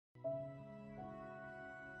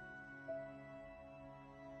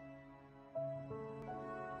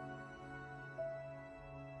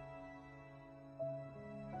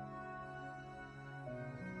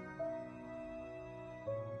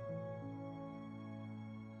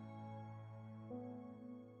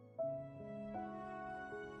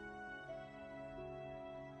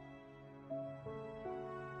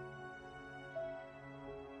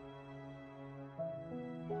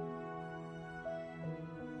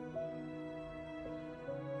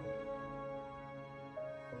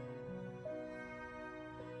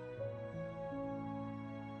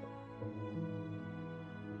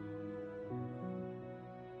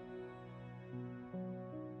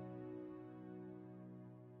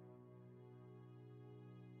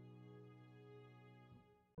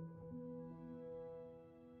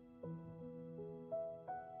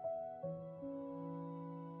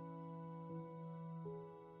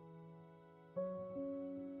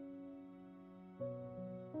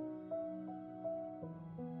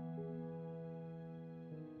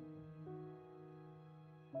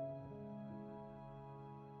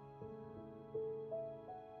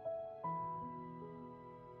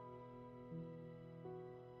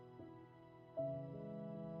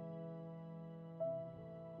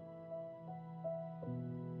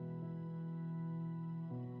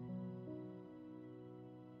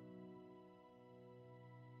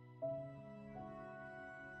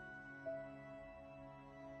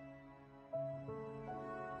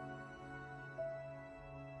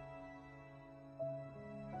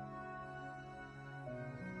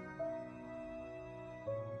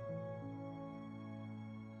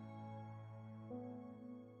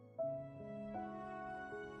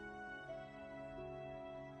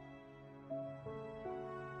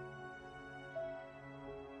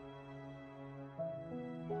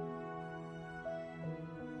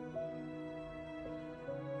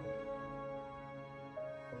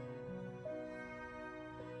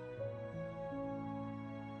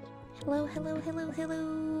Hello, hello, hello,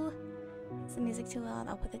 hello. Is the music too loud?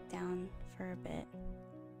 I'll put it down for a bit.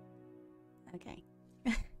 Okay.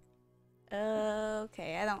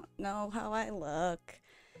 Okay, I don't know how I look.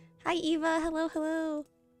 Hi, Eva. Hello, hello.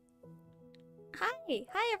 Hi.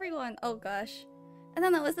 Hi, everyone. Oh, gosh. I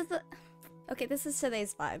don't know. Is this a... Okay, this is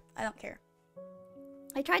today's vibe. I don't care.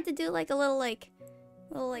 I tried to do like a little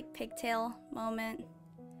pigtail moment.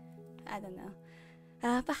 I don't know.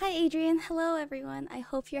 But hi, Adrian. Hello, everyone. I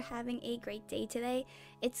hope you're having a great day today.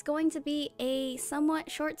 It's going to be a somewhat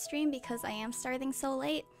short stream because I am starting so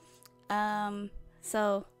late.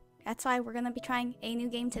 So that's why we're gonna be trying a new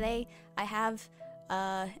game today. I have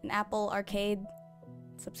an Apple Arcade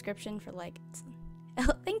subscription for like...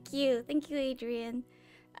 Oh, thank you, Adrian.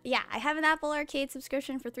 Yeah, I have an Apple Arcade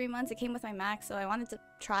subscription for 3 months. It came with my Mac, so I wanted to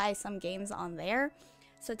try some games on there.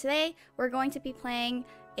 So today we're going to be playing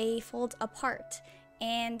A Fold Apart.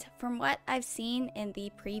 And from what I've seen in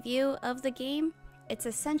the preview of the game, it's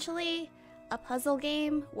essentially a puzzle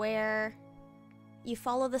game where you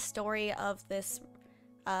follow the story of this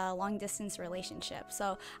long-distance relationship.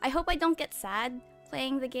 So I hope I don't get sad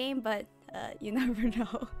playing the game, but you never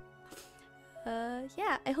know.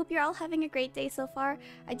 Yeah, I hope you're all having a great day so far.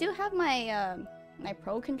 I do have my my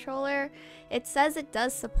Pro controller. It says it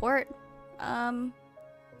does support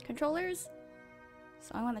controllers,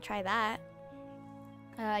 so I want to try that.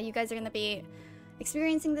 You guys are gonna be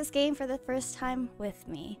experiencing this game for the first time with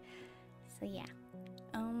me, so yeah.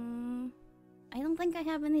 I don't think I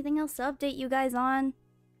have anything else to update you guys on,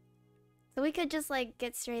 so we could just like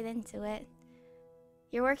get straight into it.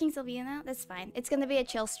 You're working Sylvia now? That's fine. It's gonna be a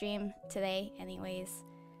chill stream today anyways.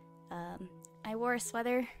 I wore a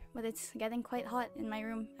sweater, but it's getting quite hot in my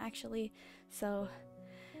room actually, so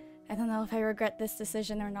I don't know if I regret this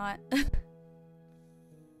decision or not.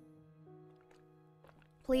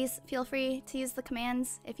 Please feel free to use the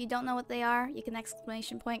commands. If you don't know what they are, you can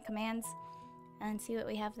exclamation point commands and see what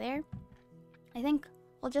we have there. I think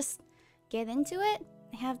we'll just get into it.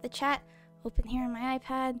 I have the chat open here on my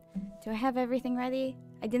iPad. Do I have everything ready?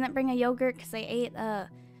 I didn't bring a yogurt because I ate a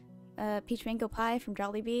peach mango pie from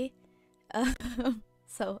Jollibee.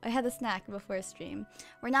 So I had a snack before stream.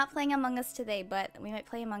 We're not playing Among Us today, but we might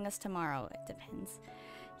play Among Us tomorrow. It depends.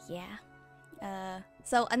 Yeah.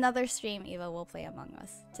 So another stream, Eva will play Among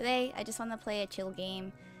Us. Today, I just want to play a chill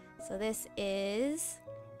game. So this is...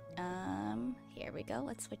 here we go.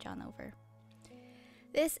 Let's switch on over.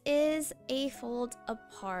 This is A Fold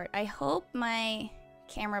Apart. I hope my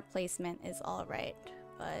camera placement is alright,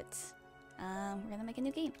 but we're gonna make a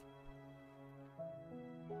new game.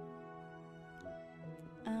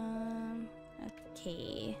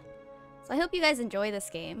 Okay. So I hope you guys enjoy this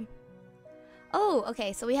game. Oh,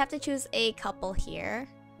 okay, so we have to choose a couple here.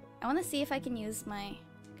 I want to see if I can use my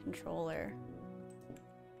controller.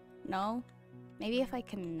 No? Maybe if I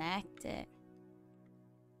connect it.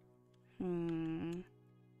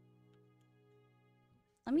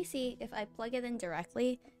 Let me see if I plug it in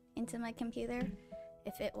directly into my computer,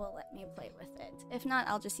 if it will let me play with it. If not,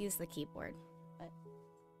 I'll just use the keyboard. But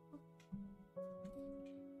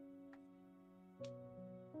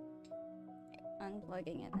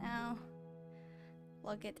unplugging it now.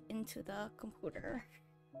 Plug it into the computer.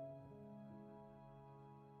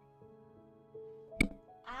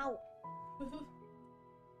 Ow!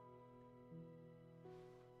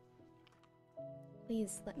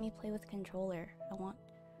 Please, let me play with controller. I want...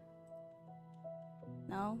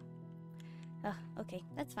 No? Okay,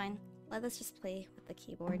 that's fine. Let us just play with the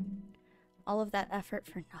keyboard. All of that effort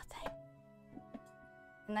for nothing.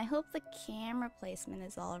 And I hope the camera placement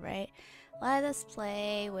is alright. Let us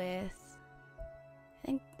play with... I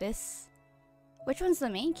think this... Which one's the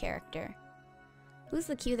main character? Who's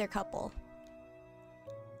the cuter couple?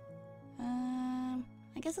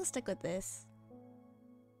 I guess I'll stick with this.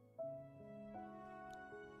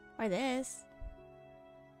 Or this.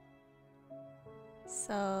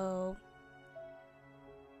 So...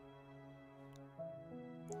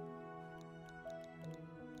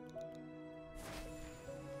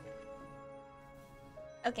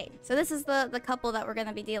 Okay, so this is the couple that we're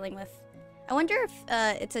gonna be dealing with. I wonder if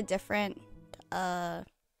it's a different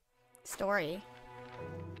story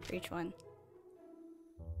for each one.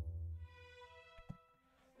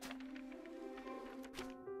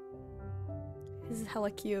 This is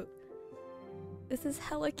hella cute. This is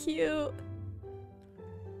hella cute.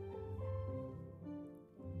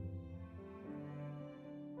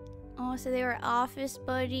 Oh, so they were office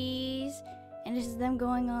buddies, and this is them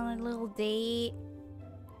going on a little date.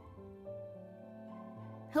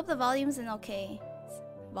 Hope the volume's an okay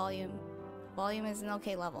volume. Volume is an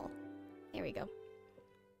okay level. There we go.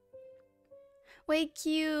 Way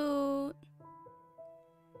cute.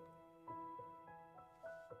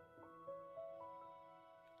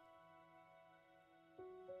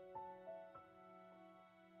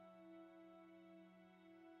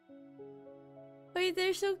 Wait,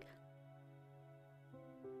 they're so...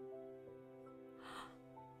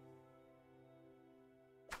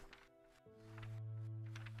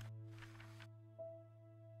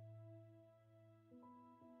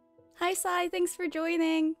 Hi, Sai. Thanks for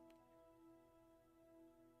joining.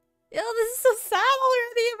 Yo, this is so sad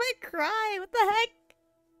already. I might cry. What the heck?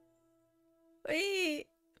 Wait.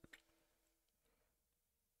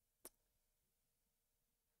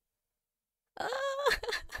 Ah.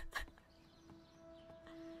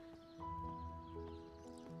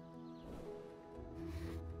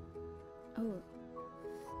 Oh.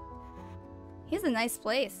 He's a nice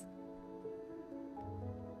place.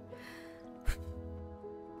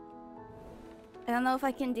 I don't know if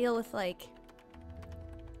I can deal with, like,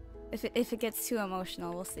 if it gets too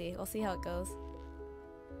emotional. We'll see. We'll see how it goes.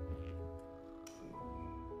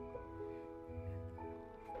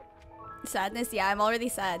 Sadness? Yeah, I'm already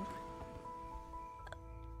sad.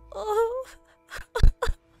 Oh.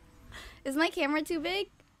 Is my camera too big?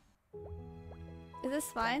 Is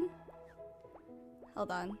this fine?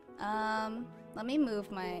 Hold on. Let me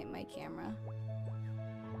move my camera.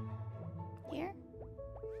 Here?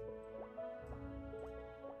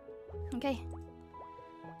 Okay.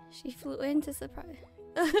 She flew in to surprise.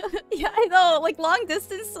 Yeah, I know. Like, long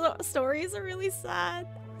distance stories are really sad.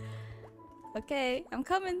 Okay, I'm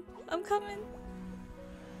coming. I'm coming.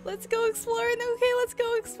 Let's go exploring. Okay, let's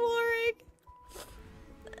go exploring.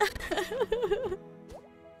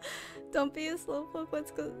 Don't be a slowpoke.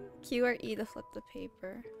 Let's go. Q or E to flip the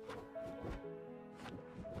paper.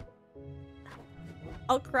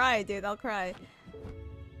 I'll cry, dude. I'll cry.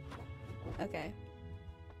 Okay.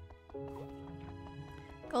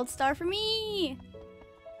 Gold star for me!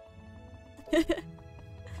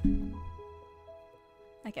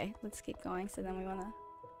 Okay, let's keep going. So then we wanna...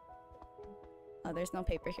 Oh, there's no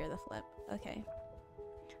paper here to flip. Okay.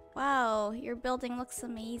 Wow, your building looks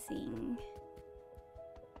amazing.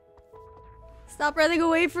 Stop running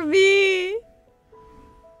away from me!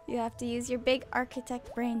 You have to use your big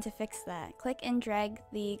architect brain to fix that. Click and drag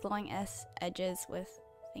the glowing S edges with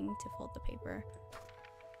thing to fold the paper.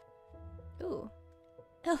 Ooh.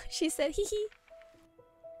 Oh, she said hee hee.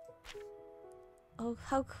 Oh,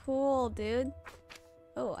 how cool, dude.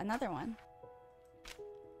 Oh, another one.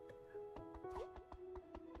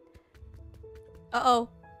 Uh-oh.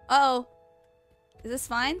 Uh-oh. Is this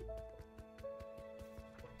fine?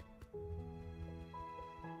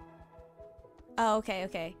 Oh, okay,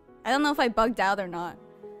 okay. I don't know if I bugged out or not.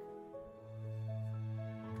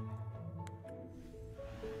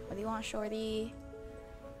 What do you want, shorty?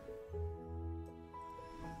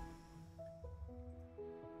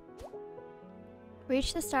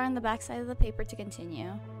 Reach the star on the back side of the paper to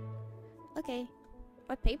continue. Okay.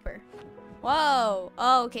 What paper? Whoa!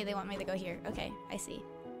 Oh, okay, they want me to go here. Okay, I see.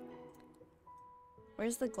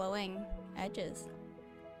 Where's the glowing edges?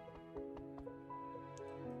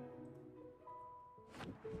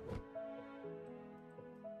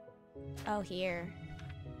 Oh, here.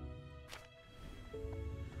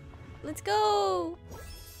 Let's go!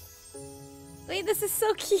 Wait, this is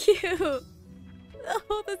so cute!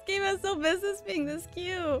 Oh, this game has no business being this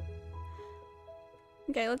cute.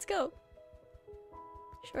 Okay, let's go.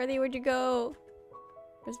 Shorty, where'd you go?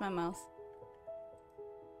 Where's my mouse?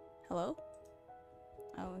 Hello?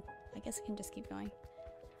 Oh, I guess I can just keep going.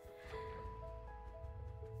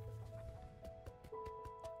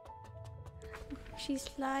 She's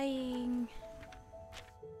flying.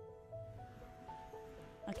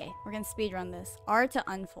 Okay, we're gonna speedrun this. R to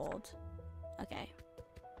unfold. Okay.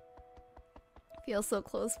 Feels so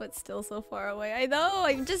close, but still so far away. I know!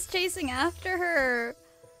 I'm just chasing after her!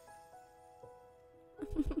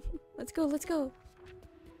 Let's go, let's go!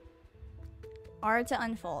 R to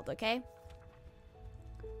unfold, okay?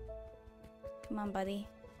 Come on, buddy.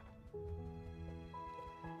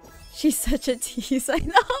 She's such a tease, I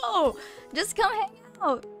know! Just come hang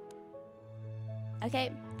out!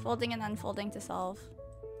 Okay, folding and unfolding to solve.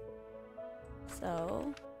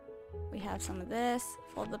 So, we have some of this.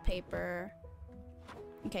 Fold the paper.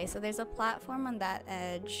 Okay, so there's a platform on that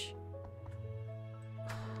edge.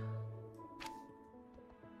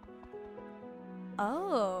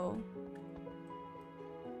 Oh.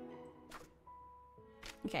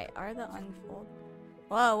 Okay, are the unfold.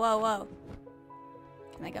 Whoa, whoa, whoa.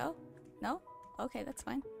 Can I go? No? Okay, that's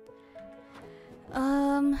fine.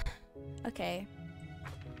 Okay.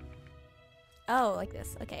 Oh, like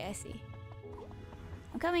this. Okay, I see.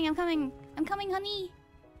 I'm coming, I'm coming. I'm coming, honey.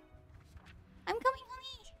 I'm coming,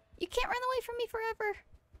 honey. You can't run away from me forever.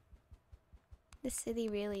 This city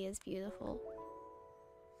really is beautiful.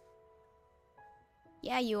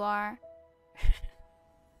 Yeah, you are.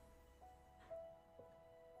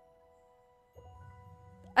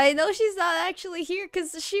 I know she's not actually here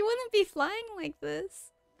because she wouldn't be flying like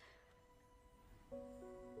this.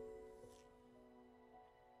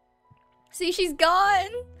 See, she's gone.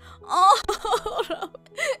 Oh, no.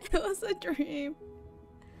 It was a dream.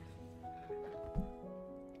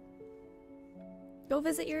 Go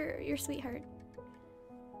visit your sweetheart.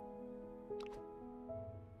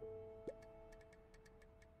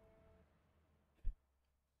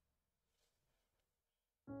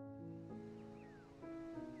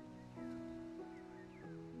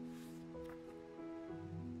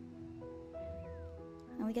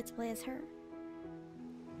 And we get to play as her.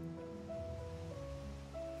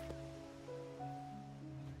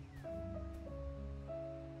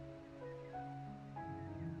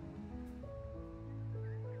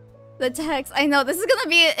 The text. I know, this is gonna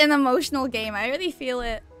be an emotional game. I really feel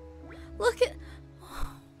it. Look at...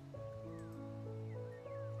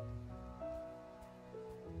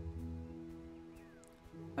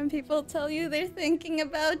 When people tell you they're thinking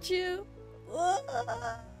about you. What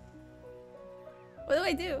do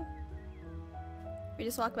I do? We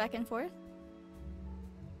just walk back and forth?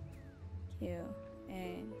 Q.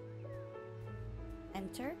 A.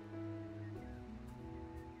 Enter?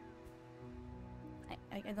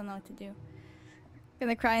 I don't know what to do. I'm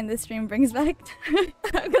gonna cry and this stream brings back...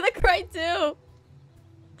 I'm gonna cry too!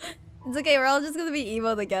 It's okay, we're all just gonna be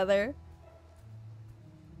emo together.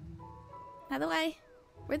 How do I...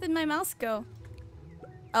 Where did my mouse go?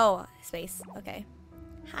 Oh, space. Okay.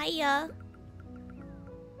 Hiya!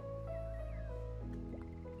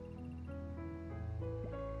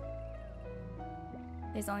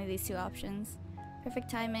 There's only these two options. Perfect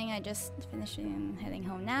timing, I just finished and heading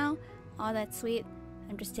home now. Oh, that's sweet.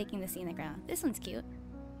 I'm just taking the scenic route. This one's cute.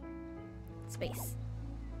 Space.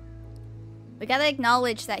 We gotta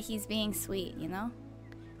acknowledge that he's being sweet, you know?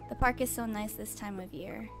 The park is so nice this time of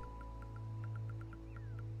year.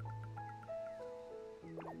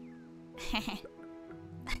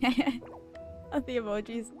 Of the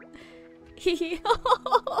emojis.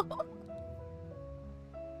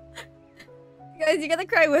 Guys, you gotta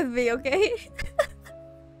cry with me, okay?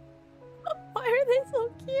 Why are they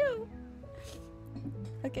so cute?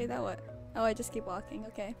 Okay, now what? Oh, I just keep walking,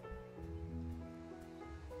 okay.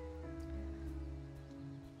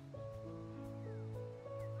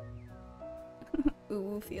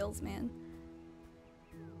 Ooh, feels, man.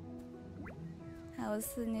 How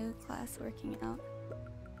is the new class working out?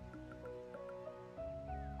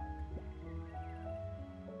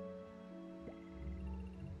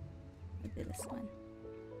 We'll do this one.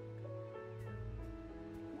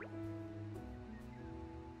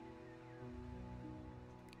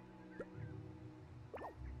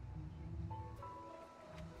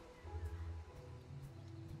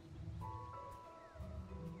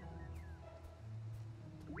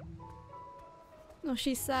 Oh,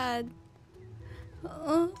 she's sad.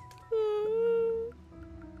 Yeah,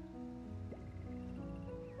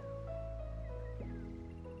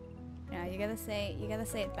 you gotta say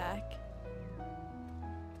it back.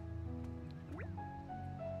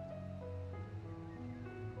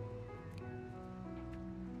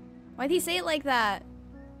 Why'd he say it like that?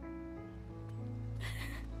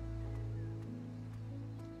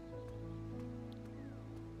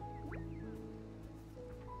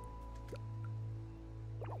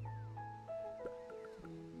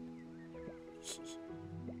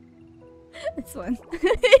 This one.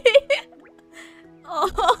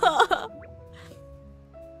 Oh.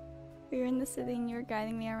 We were in the city and you were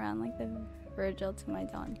guiding me around like the Virgil to my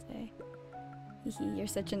Dante. Hehe, you're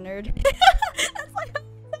such a nerd. That's like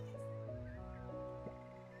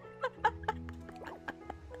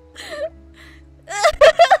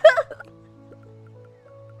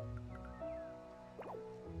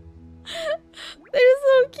they're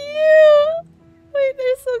so cute! Wait,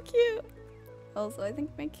 they're so cute! Also, I think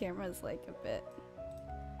my camera's like a bit...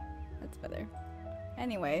 That's better.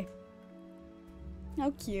 Anyway.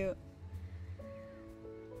 How cute.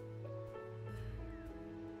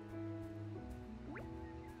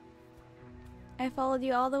 I followed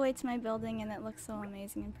you all the way to my building and it looks so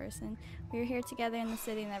amazing in person. We were here together in the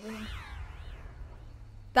city and everything.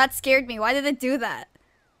 That scared me. Why did it do that?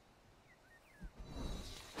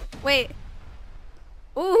 Wait.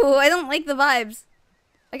 Ooh, I don't like the vibes.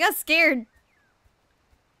 I got scared.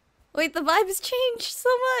 Wait, the vibes changed so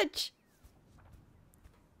much.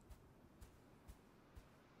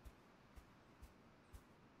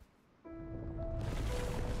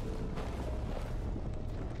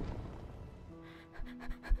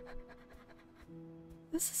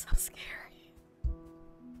 This is so scary.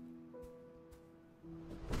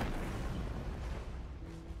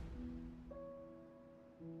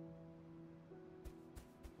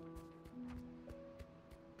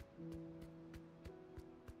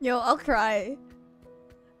 Yo, I'll cry.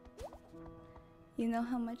 You know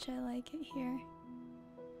how much I like it here.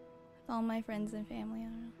 With all my friends and family. I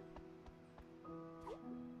don't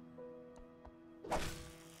know.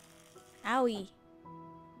 Owie.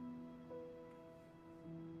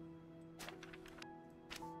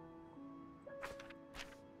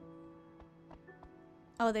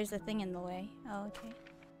 Oh, there's a thing in the way. Oh, okay.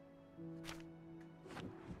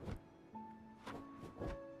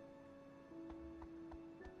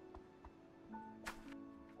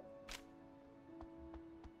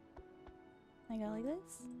 I go like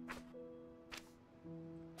this.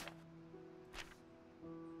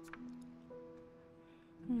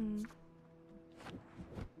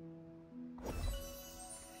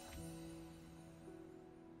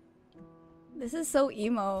 This is so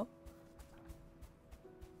emo.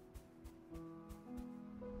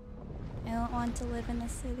 I don't want to live in a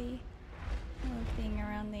city. I love being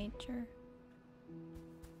around nature.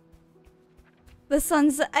 The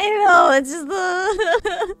sunset. I know, it's just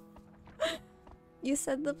the... You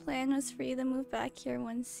said the plan was for you to move back here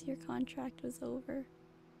once your contract was over.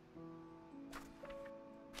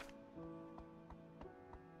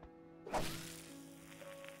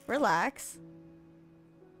 Relax.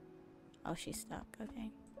 Oh, she's stuck.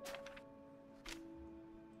 Okay.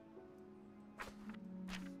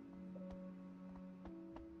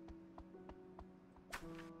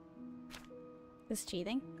 This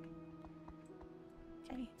cheating?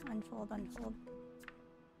 Okay, unfold, unfold.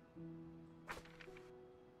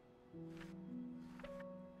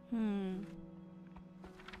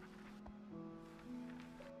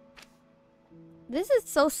 This is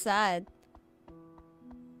so sad.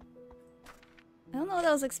 I don't know what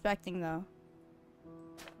I was expecting though.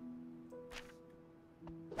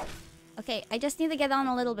 Okay, I just need to get on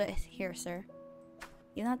a little bit here, sir.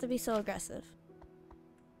 You don't have to be so aggressive.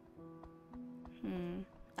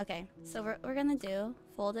 Okay, so we're gonna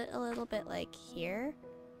fold it a little bit like here.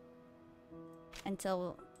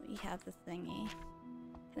 Until we have the thingy.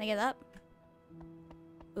 Can I get up?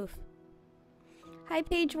 Oof. Hi,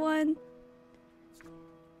 page 1.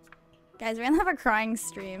 Guys, we're gonna have a crying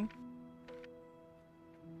stream.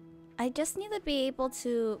 I just need to be able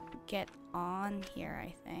to get on here,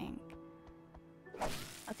 I think.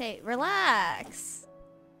 Okay, relax.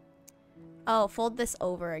 Oh, fold this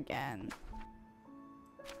over again.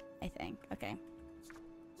 I think. Okay.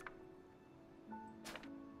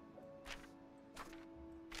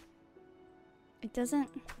 It doesn't...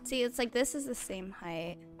 See, it's like this is the same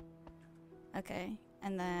height. Okay.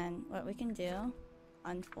 And then what we can do...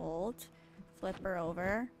 Unfold. Flip her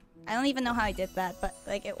over. I don't even know how I did that, but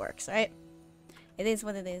like it works, right? It is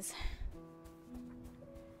what it is.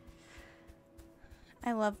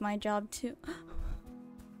 I love my job too.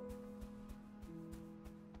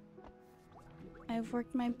 I've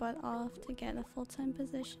worked my butt off to get a full-time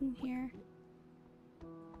position here.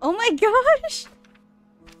 Oh my gosh!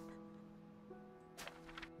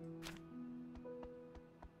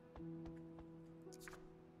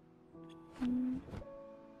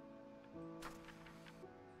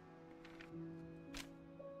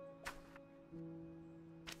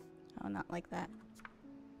 Oh, not like that.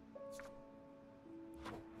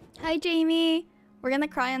 Hi, Jamie! We're gonna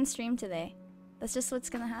cry on stream today. That's just what's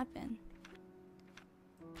gonna happen.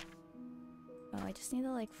 Oh, I just need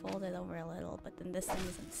to like fold it over a little, but then this thing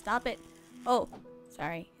isn't. Stop it! Oh!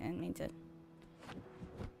 Sorry, I didn't mean to.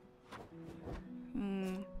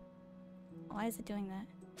 Why is it doing that?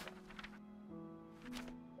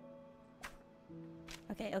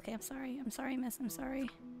 Okay, okay, I'm sorry, miss, I'm sorry.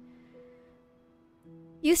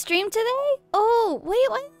 You streamed today? Oh, wait,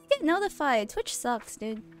 why didn't I get notified? Twitch sucks,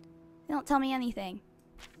 dude. They don't tell me anything.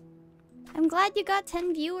 I'm glad you got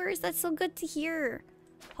 10 viewers. That's so good to hear.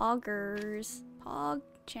 Poggers.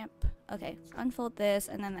 PogChamp. Okay, unfold this,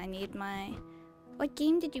 and then I need my... What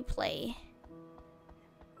game did you play?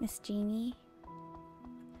 Miss Jeannie?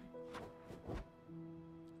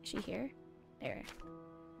 Is she here? There.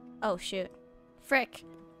 Oh, shoot. Frick.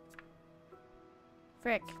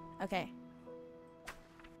 Frick. Okay.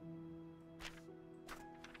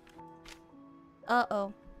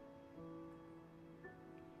 Uh-oh.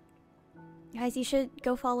 Guys, you should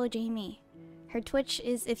go follow Jamie. Her Twitch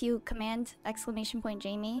is if you command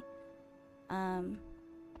 !Jamie. Oh,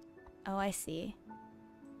 I see.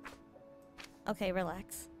 Okay,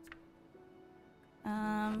 relax.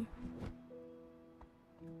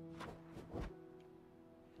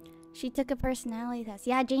 She took a personality test.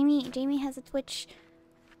 Yeah, Jamie has a Twitch.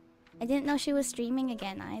 I didn't know she was streaming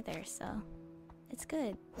again either, so it's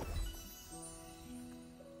good.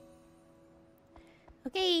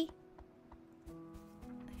 Okay.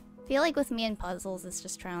 I feel like with me and puzzles, it's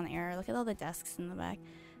just trial and error. Look at all the desks in the back.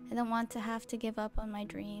 I don't want to have to give up on my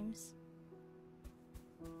dreams.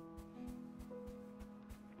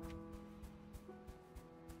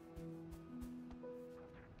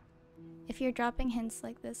 If you're dropping hints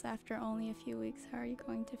like this after only a few weeks, how are you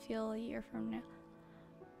going to feel a year from now?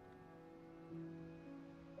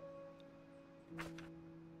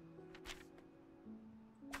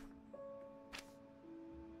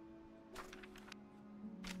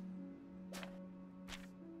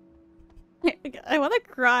 I want to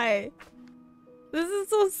cry. This is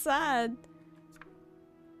so sad.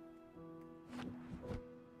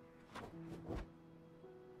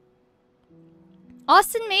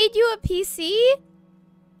 Austin made you a PC?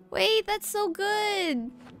 Wait, that's so good.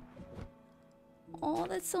 Oh,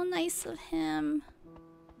 that's so nice of him.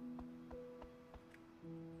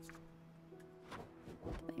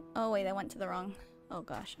 Oh, wait, I went to the wrong. Oh,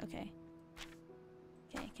 gosh. Okay.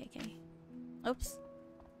 Okay. Oops.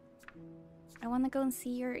 I want to go and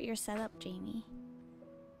see your setup, Jamie.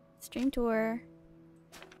 Stream tour.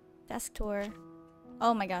 Desk tour.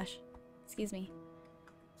 Oh my gosh. Excuse me.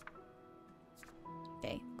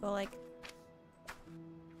 Okay, go like...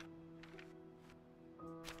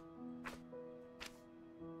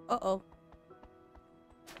 Uh-oh.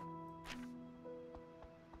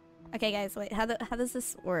 Okay, guys, wait. How does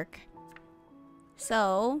this work?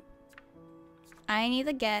 So... I need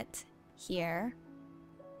to get here.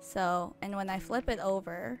 So, and when I flip it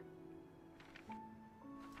over...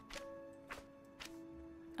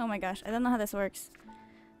 Oh my gosh, I don't know how this works.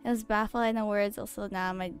 I was baffled by the words, also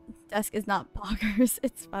now my desk is not poggers.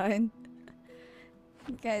 It's fine.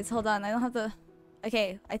 Guys, hold on, I don't have to...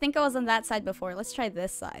 Okay, I think I was on that side before. Let's try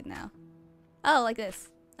this side now. Oh, like this.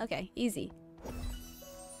 Okay, easy.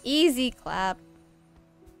 Easy clap.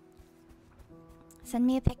 Send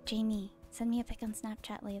me a pic, Jamie. Send me a pic on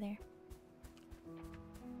Snapchat later.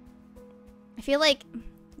 I feel like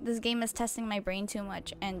this game is testing my brain too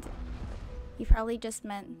much, and you probably just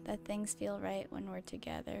meant that things feel right when we're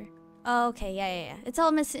together. Oh, okay, yeah. It's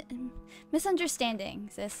all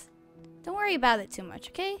misunderstanding, sis. Don't worry about it too much,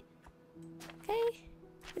 okay? Okay?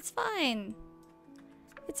 It's fine.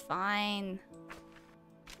 It's fine.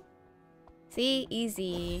 See?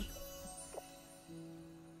 Easy.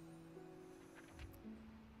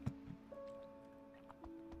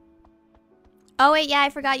 Oh wait, yeah, I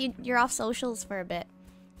forgot you're off socials for a bit.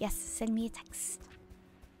 Yes, send me a text.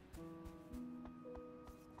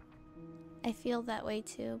 I feel that way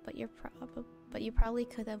too, but you probably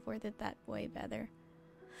could have worded that way better.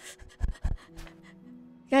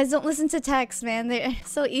 Guys, don't listen to text, man. They're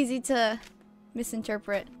so easy to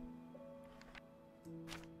misinterpret.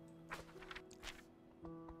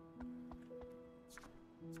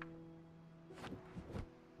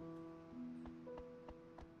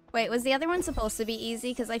 Wait, was the other one supposed to be easy?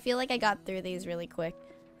 Because I feel like I got through these really quick.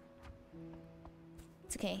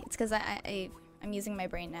 It's okay. It's because I'm using my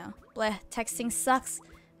brain now. Bleh, texting sucks.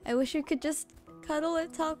 I wish we could just cuddle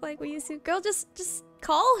and talk like we used to. Girl, just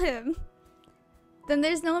call him. Then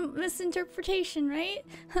there's no misinterpretation, right?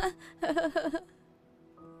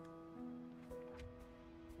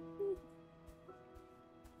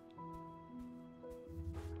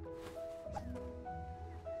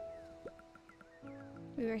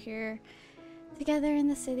 We were here together in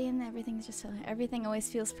the city and everything's just so... Everything always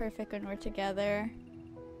feels perfect when we're together.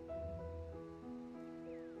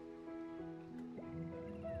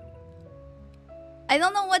 I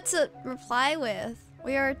don't know what to reply with.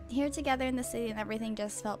 We are here together in the city and everything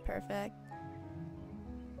just felt perfect.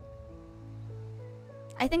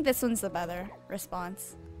 I think this one's the better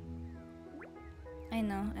response. I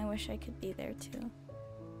know, I wish I could be there too.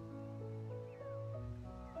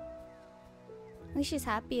 At least she's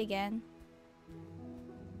happy again.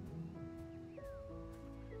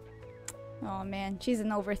 Oh man, she's an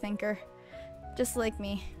overthinker. Just like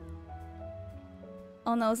me.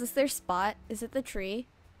 Oh no, is this their spot? Is it the tree?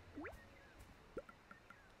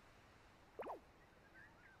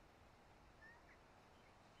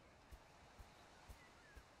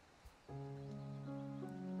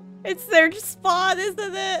 It's their spot,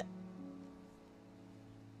 isn't it?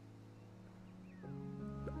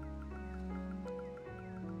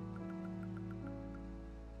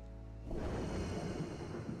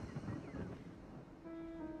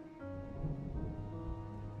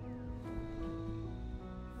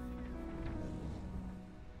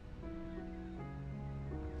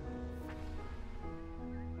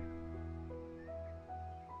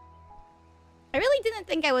 didn't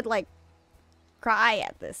think I would like cry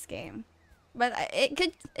at this game, but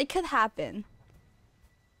it could happen.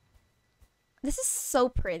 This is so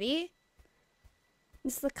pretty.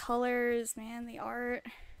 Just the colors, man, the art.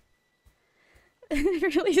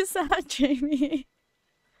 Really sad, Jamie.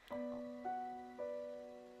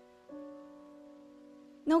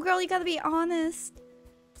 No, girl, you gotta be honest.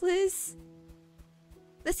 Please.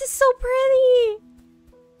 This is so pretty.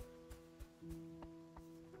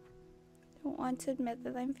 I don't want to admit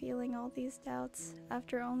that I'm feeling all these doubts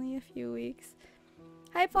after only a few weeks.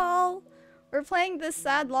 Hi, Paul. We're playing this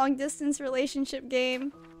sad long-distance relationship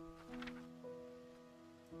game.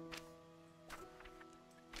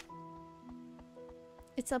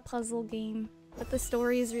 It's a puzzle game, but the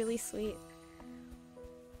story is really sweet.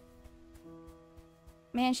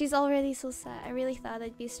 Man, she's already so sad. I really thought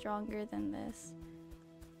I'd be stronger than this.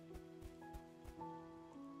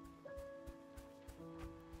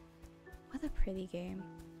 What a pretty game.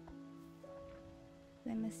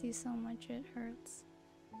 I miss you so much, it hurts.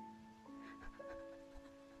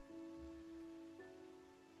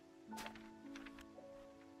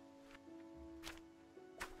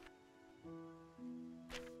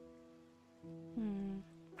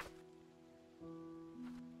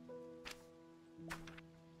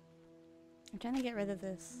 I'm trying to get rid of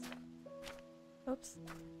this. Oops.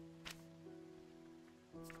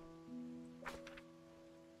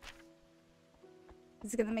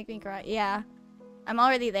 This is gonna make me cry. Yeah. I'm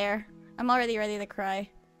already there. I'm already ready to cry.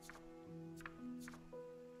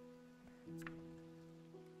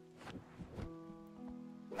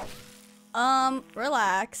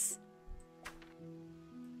 Relax.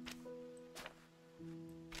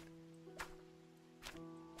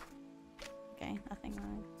 Okay, nothing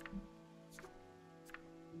wrong.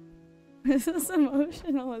 This is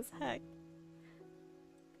emotional as heck.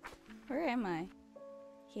 Where am I?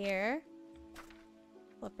 Here.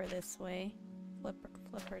 Flip her this way. Flip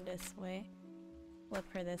her this way. Flip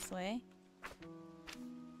her this way.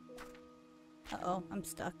 Uh-oh, I'm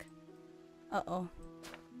stuck. Uh-oh.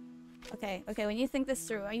 Okay, okay, we need to think this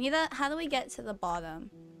through. I need how do we get to the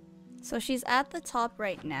bottom? So she's at the top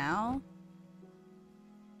right now.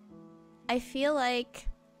 I feel like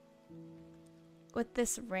with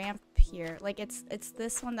this ramp here, like it's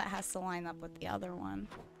this one that has to line up with the other one.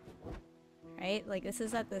 Right? Like this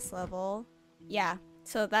is at this level. Yeah,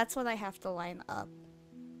 so that's what I have to line up.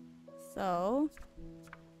 So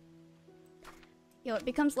yo, it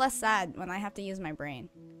becomes less sad when I have to use my brain.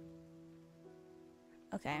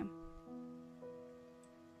 Okay.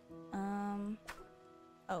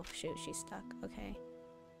 Oh shoot, she's stuck. Okay.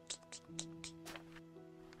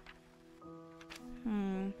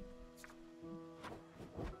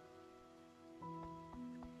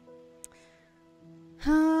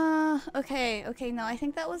 Okay, okay, no, I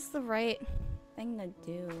think that was the right thing to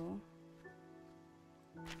do.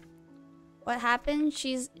 What happened?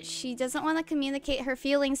 She doesn't want to communicate her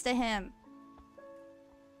feelings to him.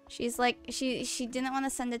 She's like, she didn't want to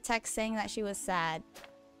send a text saying that she was sad.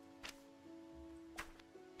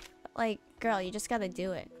 But like, girl, you just gotta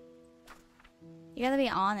do it. You gotta be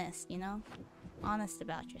honest, you know? Honest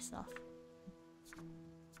about yourself.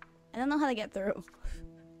 I don't know how to get through.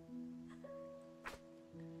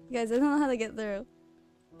 Guys, I don't know how to get through.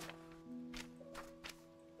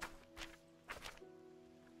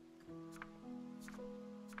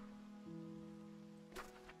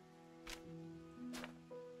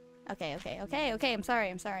 Okay, okay, okay, okay, I'm sorry,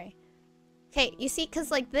 I'm sorry. Okay, you see,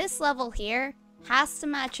 because like this level here has to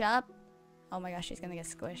match up. Oh my gosh, she's gonna get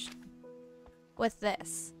squished. With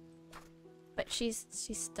this. But she's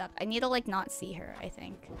stuck. I need to like not see her, I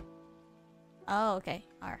think. Oh, okay.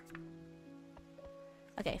 R.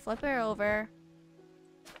 Okay, flip her over.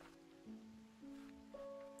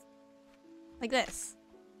 Like this.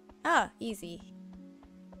 Ah, easy.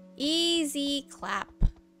 Easy clap.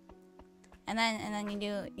 And then you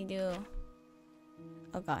do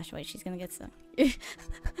oh gosh, wait, she's gonna get some.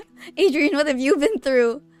 Adrian, what have you been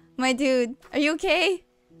through? My dude. Are you okay?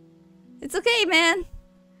 It's okay, man.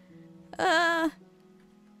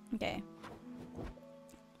 Okay.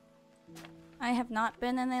 I have not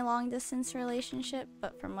been in a long distance relationship,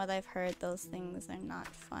 but from what I've heard, those things are not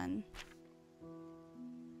fun.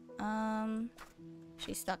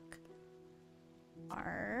 She's stuck.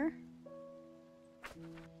 R.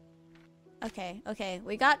 Okay, okay,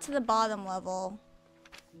 we got to the bottom level.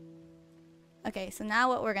 Okay, so now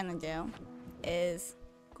what we're gonna do is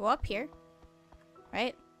go up here,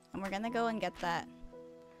 right? And we're gonna go and get that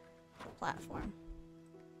platform.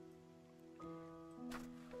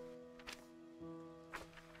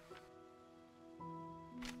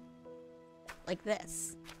 Like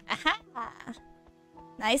this. Aha!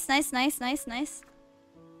 Nice, nice, nice, nice, nice.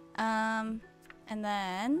 And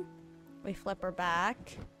then we flip her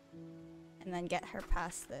back. And then get her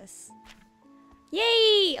past this.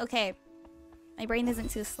 Yay! Okay. My brain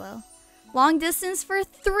isn't too slow. Long distance for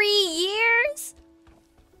 3 years?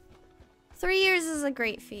 3 years is a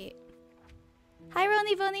great feat. Hi,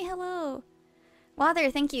 Roni Boni, hello.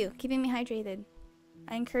 Water, thank you. Keeping me hydrated.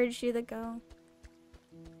 I encourage you to go.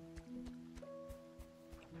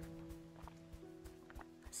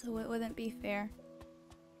 So it wouldn't be fair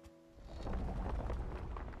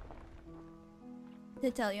to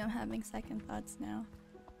tell you I'm having second thoughts now.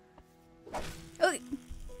 Oh!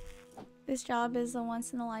 This job is a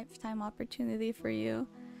once-in-a-lifetime opportunity for you.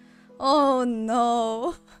 Oh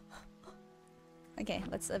no! Okay,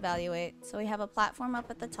 let's evaluate. So we have a platform up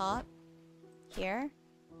at the top. Here.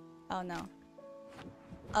 Oh no.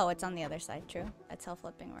 Oh, it's on the other side, true. That's how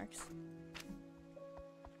flipping works.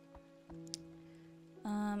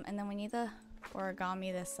 And then we need to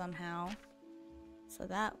origami this somehow. So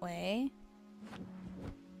that way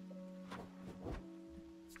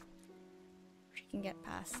she can get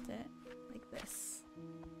past it like this.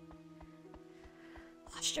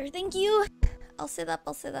 Oh, sure, thank you. I'll sit up,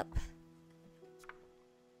 I'll sit up.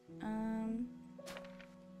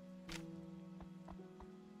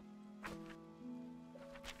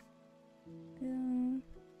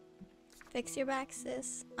 Fix your back,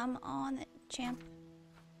 sis. I'm on it, champ.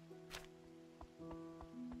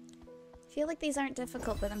 I feel like these aren't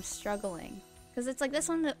difficult, but I'm struggling. Because it's like this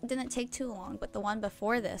one didn't take too long, but the one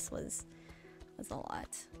before this was a lot.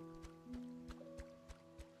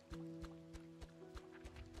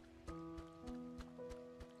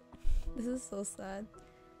 This is so sad.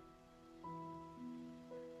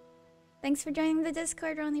 Thanks for joining the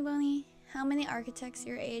Discord, Roni Boni. How many architects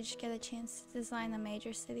your age get a chance to design a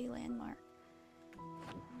major city landmark?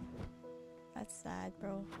 That's sad,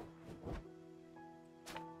 bro.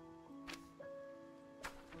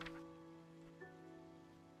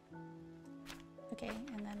 Okay,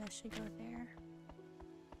 and then this should go there.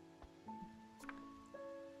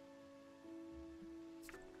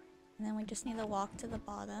 And then we just need to walk to the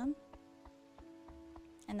bottom.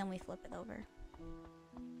 And then we flip it over.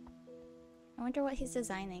 I wonder what he's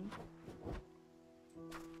designing.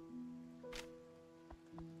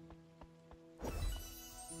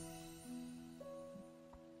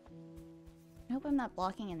 I hope I'm not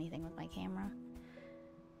blocking anything with my camera.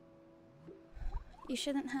 You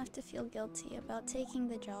shouldn't have to feel guilty about taking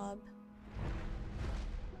the job.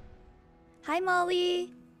 Hi,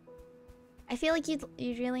 Molly! I feel like you'd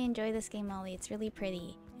really enjoy this game, Molly. It's really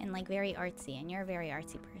pretty and like very artsy, and you're a very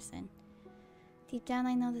artsy person. Deep down,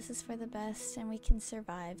 I know this is for the best, and we can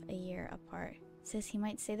survive a year apart. Sis, he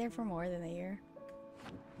might stay there for more than a year.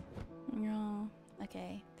 No.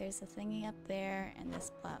 Okay, there's a thingy up there and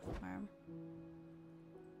this platform.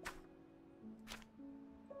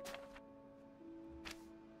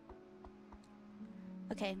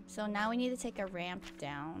 Okay, so now we need to take a ramp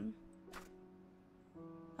down.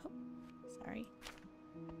 Oh, sorry.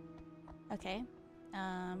 Okay.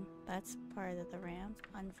 That's part of the ramp.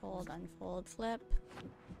 Unfold, unfold, flip.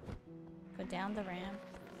 Go down the ramp.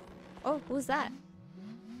 Oh, who's that?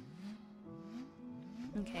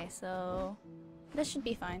 Okay, so this should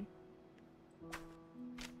be fine.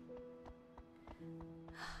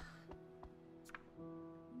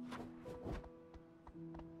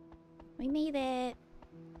 We made it.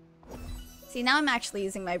 See, now I'm actually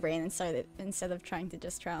using my brain instead of trying to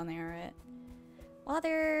just trial and error it.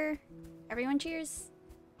 Water! Everyone cheers!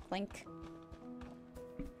 Clink.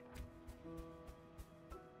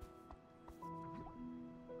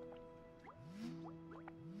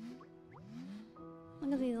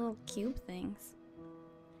 Look at these little cube things.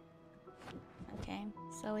 Okay,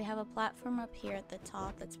 so we have a platform up here at the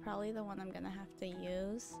top. That's probably the one I'm gonna have to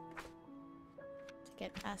use to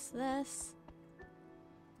get past this.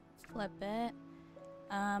 Flip it.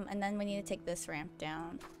 And then we need to take this ramp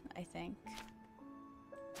down, I think.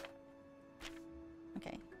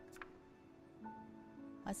 Okay.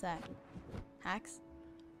 What's that? Hacks?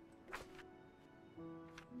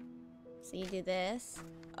 So you do this.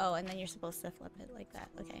 Oh, and then you're supposed to flip it like that.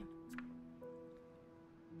 Okay.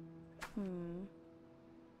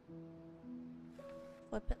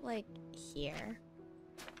 Flip it like here.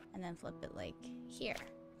 And then flip it like here.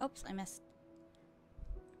 Oops, I missed.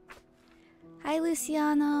 Hi,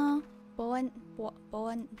 Luciano. Boa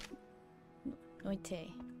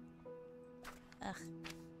noite. Ugh.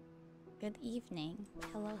 Good evening.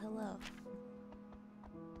 Hello, hello.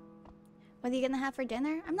 What are you gonna have for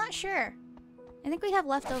dinner? I'm not sure. I think we have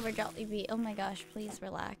leftover Jollibee. Oh my gosh, please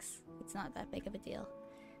relax. It's not that big of a deal.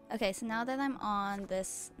 Okay, so now that I'm on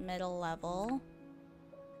this middle level,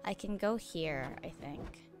 I can go here, I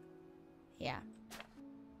think. Yeah.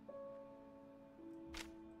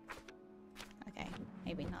 Okay,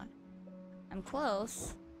 maybe not. I'm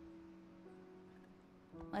close.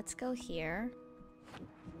 Let's go here.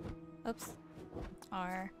 Oops.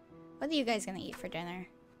 What are you guys gonna eat for dinner?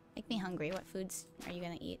 Make me hungry. What foods are you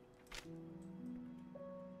gonna eat?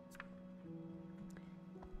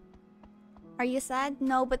 Are you sad?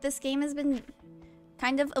 No, but this game has been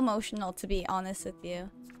kind of emotional, to be honest with you.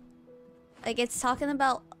 Like, it's talking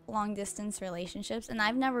about long distance relationships, and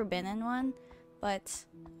I've never been in one, but,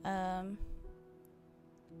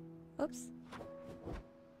 oops.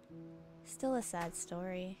 Still a sad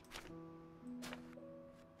story.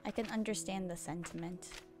 I can understand the sentiment,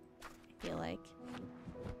 I feel like.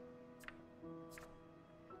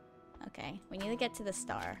 Okay, we need to get to the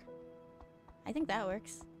star. I think that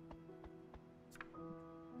works.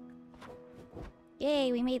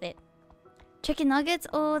 Yay, we made it. Chicken nuggets?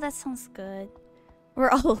 Oh, that sounds good.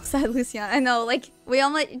 We're all sad, Luciana. I know, like, we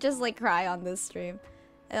all might just, like, cry on this stream.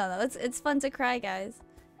 I don't know, it's fun to cry, guys.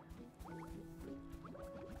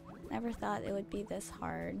 Never thought it would be this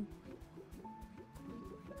hard.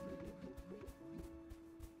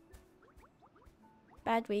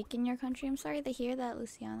 Bad week in your country? I'm sorry to hear that,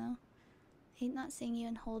 Luciano. Hate not seeing you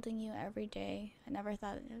and holding you every day. I never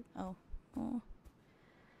thought it would... Oh. Oh.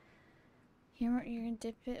 You're gonna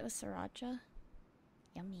dip it with sriracha?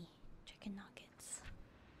 Yummy. Chicken nuggets.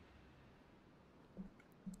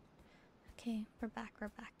 Okay, we're back, we're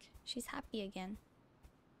back. She's happy again.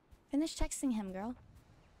 Finish texting him, girl.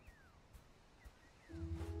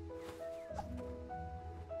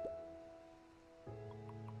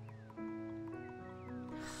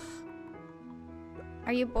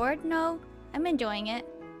 Are you bored? No. I'm enjoying it.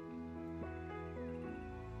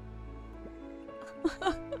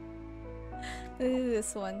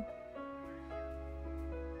 This one.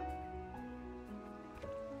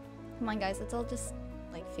 Come on, guys. Let's all just,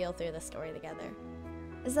 like, feel through the story together.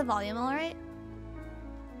 Is the volume alright?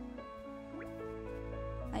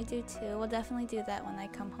 I do too. We'll definitely do that when I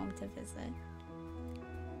come home to visit.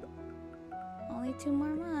 Only 2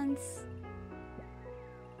 more months.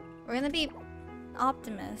 We're gonna be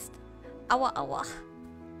optimist. Awa awa.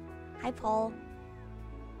 Hi, Paul.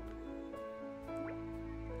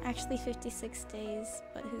 Actually 56 days,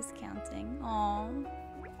 but who's counting? Aww.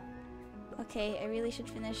 Okay, I really should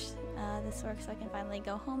finish this work so I can finally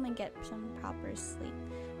go home and get some proper sleep.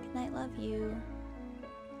 Good night, love you.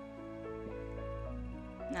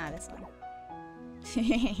 Nah, this one.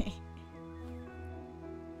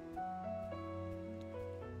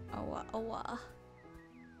 Awa awa.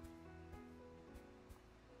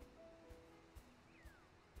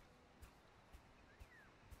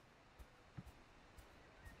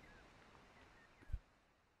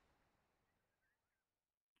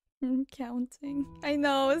 Counting. I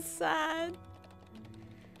know, it's sad.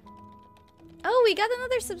 Oh, we got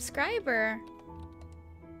another subscriber.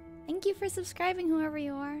 Thank you for subscribing, whoever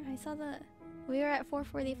you are. I saw that we were at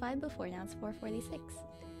 445 before, now it's 446.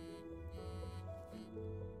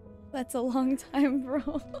 That's a long time,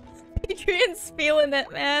 bro. Adrian's feeling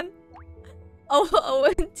it, man.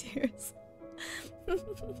 Oh, and tears.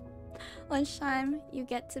 Lunchtime, you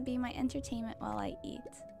get to be my entertainment while I eat.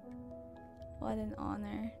 What an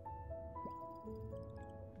honor.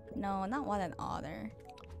 No, not what an honor.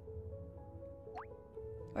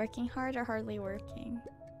 Working hard or hardly working?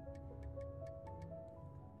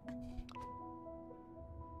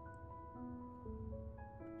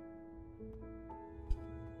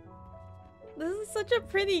 This is such a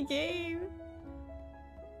pretty game.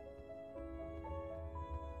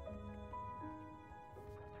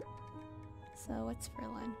 So what's for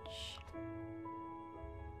lunch?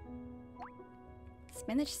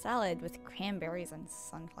 Spinach salad with cranberries and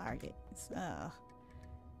sunflower seeds. Ugh.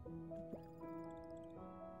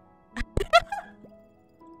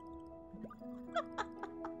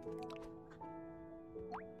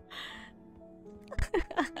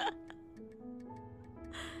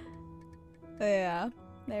 Yeah,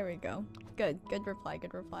 there we go. Good reply,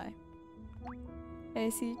 good reply. I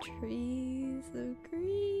see trees of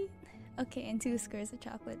green. Okay, and 2 squares of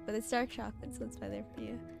chocolate, but it's dark chocolate, so it's better for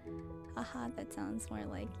you. Haha, that sounds more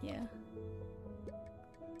like you.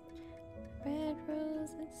 Red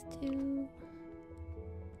roses too.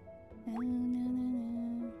 No, no, no,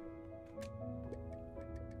 no.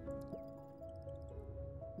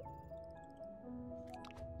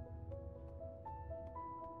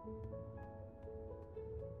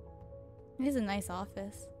 It is a nice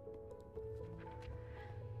office.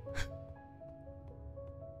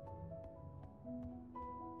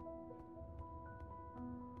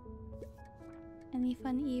 Any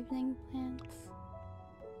fun evening plans?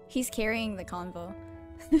 He's carrying the convo.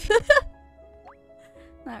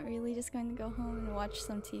 Not really, just going to go home and watch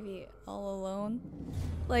some TV all alone.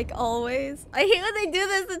 Like always. I hate when they do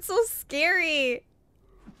this, it's so scary.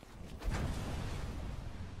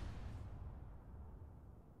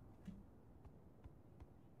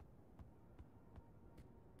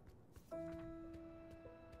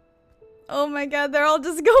 Oh my god, they're all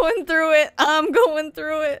just going through it. I'm going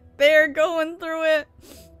through it. They're going through it.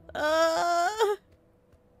 I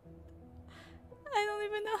don't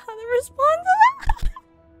even know how to respond to that.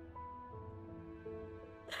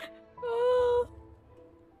 Oh.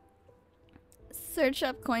 Search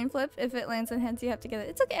up coin flip. If it lands on heads, you have to get it.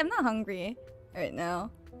 It's okay, I'm not hungry right now.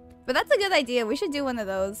 But that's a good idea. We should do one of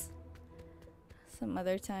those some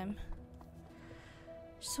other time.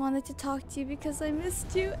 Just wanted to talk to you because I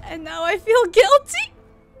missed you and now I feel guilty.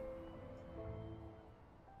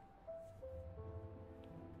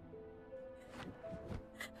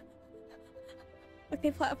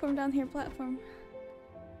 Okay, platform down here, platform.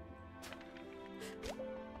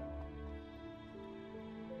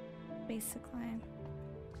 Base to climb.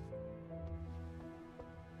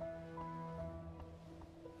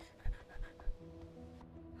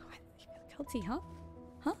 Why do you feel guilty, huh?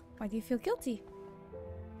 Huh? Why do you feel guilty?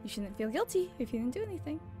 You shouldn't feel guilty if you didn't do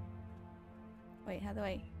anything. Wait, how do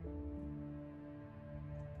I...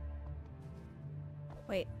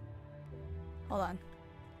 Wait. Hold on.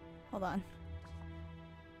 Hold on.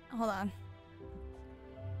 Hold on.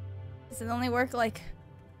 Does it only work like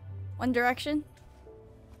one direction?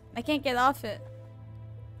 I can't get off it.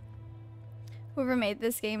 Whoever made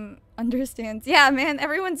this game understands. Yeah, man,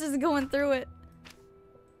 everyone's just going through it.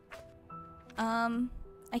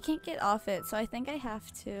 I can't get off it, so I think I have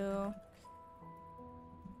to...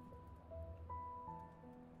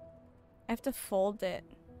 I have to fold it,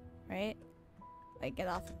 right? Like, get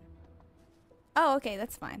off. Oh, okay,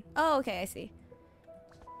 that's fine. Oh, okay, I see.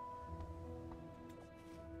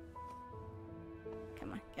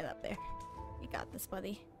 Come on, get up there. You got this,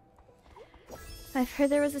 buddy. I've heard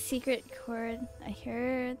there was a secret chord. I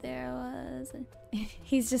heard there was...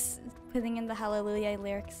 He's just putting in the Hallelujah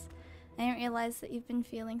lyrics. I didn't realize that you've been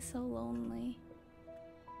feeling so lonely.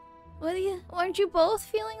 What are you... Aren't you both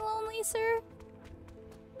feeling lonely, sir?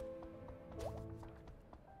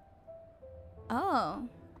 Oh.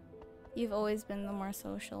 You've always been the more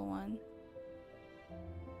social one.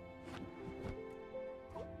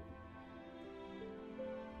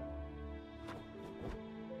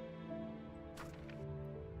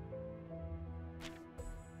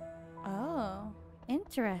 Oh.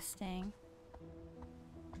 Interesting.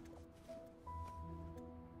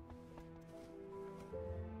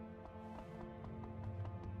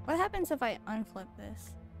 What happens if I unflip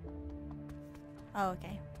this? Oh,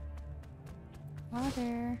 okay.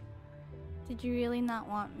 Water. Did you really not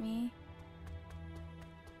want me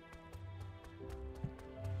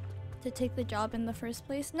to take the job in the first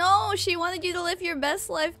place? No, she wanted you to live your best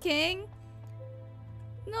life, King.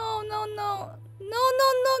 No, no, no. No,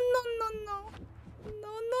 no, no, no, no, no.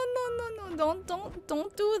 No, no, no, no, no.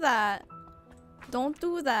 Don't do that. Don't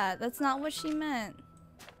do that. That's not what she meant.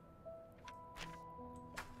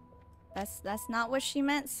 That's not what she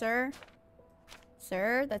meant, sir.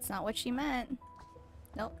 Sir, that's not what she meant.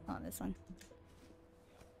 Nope, not this one.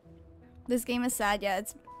 This game is sad. Yeah,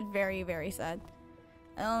 it's very, very sad.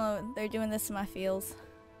 I don't know. They're doing this to my feels.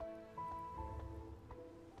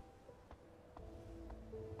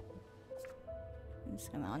 I'm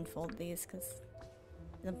just gonna unfold these because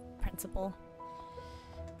the principle.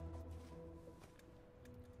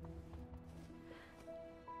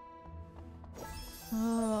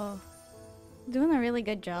 Oh, doing a really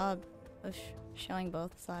good job of showing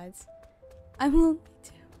both sides. I'm lonely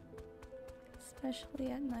too,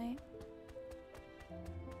 especially at night.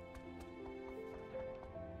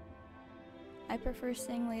 I prefer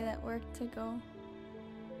staying late at work to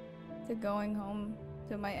going home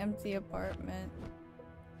to my empty apartment.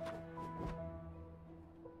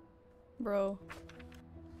 Bro.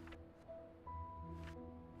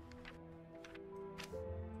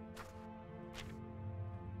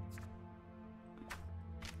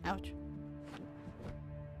 Ouch.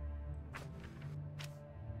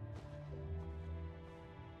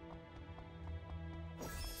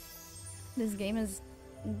 This game is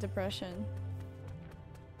depression.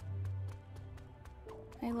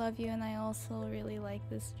 I love you and I also really like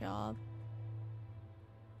this job.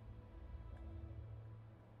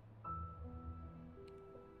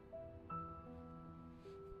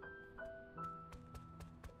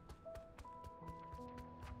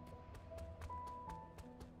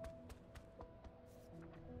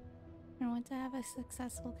 I want to have a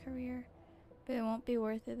successful career, but it won't be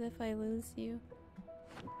worth it if I lose you.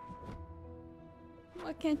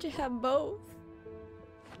 Why can't you have both?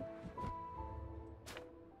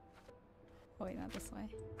 Oh wait, not this way.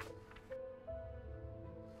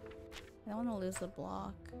 I don't want to lose the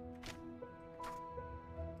block.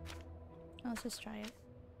 Let's just try it.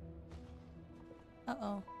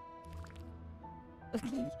 Uh-oh.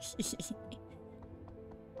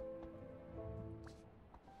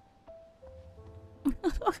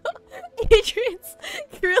 Adrian's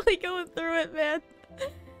really going through it, man.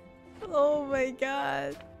 Oh my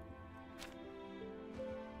god.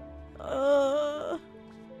 Oh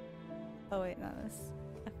wait, not this.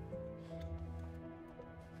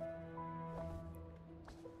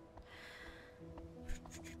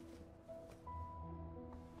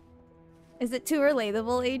 Is it too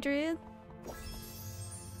relatable, Adrian?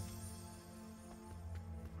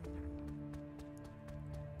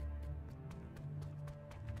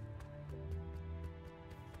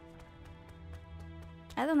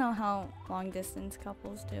 I don't know how long distance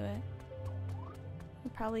couples do it. You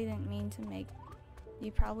probably didn't mean to make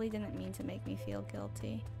me feel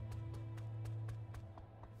guilty.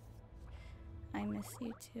 I miss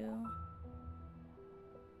you too.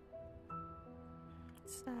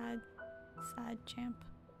 Sad. Sad champ.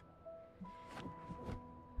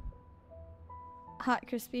 Hot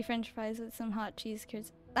crispy french fries with some hot cheese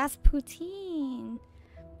curds. That's poutine!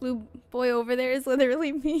 Blue boy over there is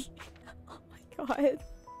literally me. Oh my god.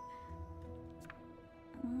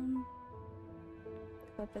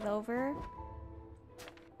 Flip it over.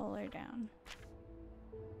 Pull her down.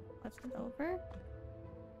 Flip it over.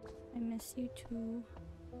 I miss you too.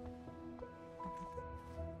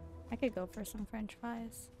 I could go for some french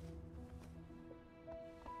fries.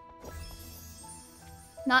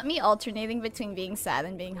 Not me alternating between being sad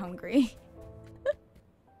and being hungry.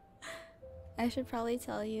 I should probably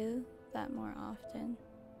tell you that more often.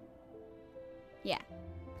 Yeah.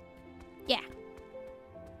 Yeah.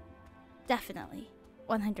 Definitely.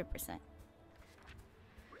 100%.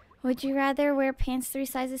 Would you rather wear pants 3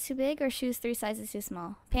 sizes too big or shoes 3 sizes too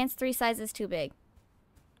small? Pants 3 sizes too big.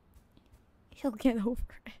 He'll get over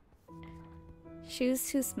it. Shoes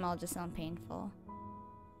too small just sound painful.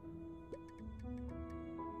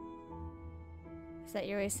 Is that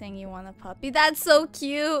your way of saying you want a puppy? That's so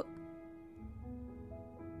cute!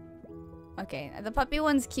 Okay, the puppy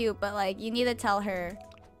one's cute, but like, you need to tell her,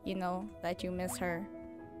 you know, that you miss her.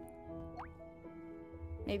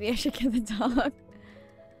 Maybe I should get the dog.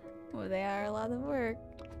 Well, they are a lot of work.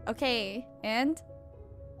 Okay, and?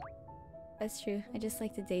 That's true. I just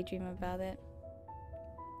like to daydream about it.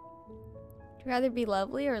 Would you rather be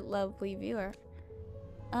lovely or lovely viewer?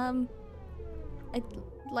 I'd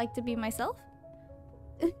like to be myself.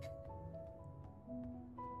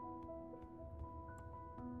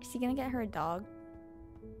 Is he gonna get her a dog?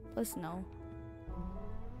 Let's know.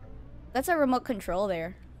 That's a remote control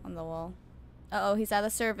there on the wall. Uh-oh, he's out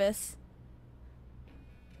of service.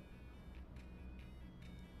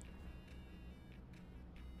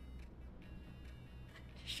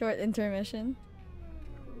 Short intermission.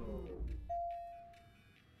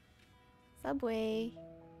 Subway.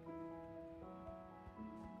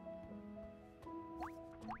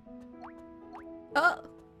 Oh!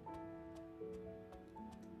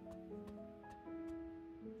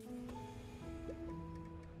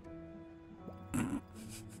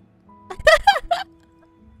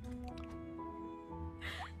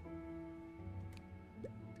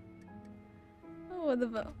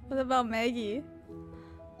 What about Maggie?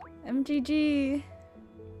 MGG.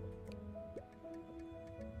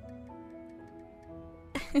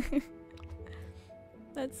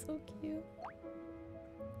 That's so cute.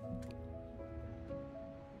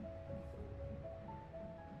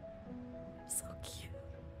 So cute.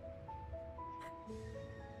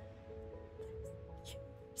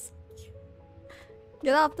 So cute.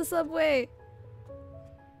 Get off the subway.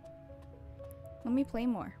 Let me play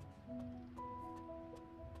more.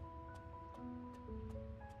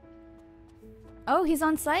 Oh, he's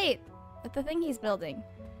on site with the thing he's building.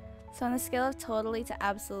 So on a scale of totally to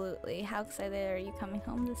absolutely, how excited are you coming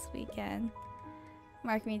home this weekend?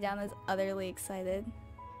 Mark me down as utterly excited.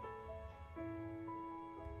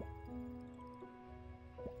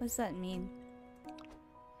 What does that mean?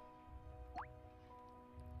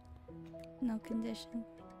 No condition.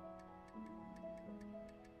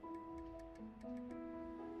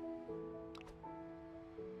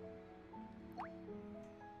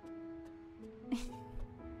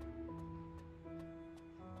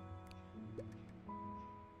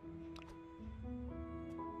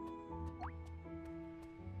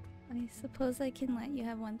 I suppose I can let you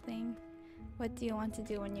have one thing. What do you want to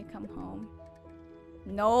do when you come home?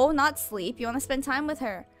 No, not sleep. You want to spend time with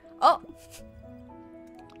her. Oh!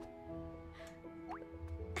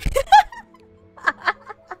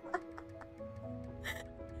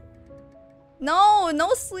 No,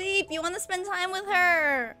 no sleep. You want to spend time with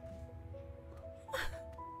her.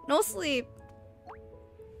 No sleep.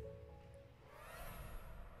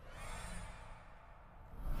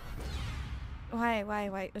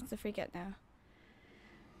 Why? What's the freak out now?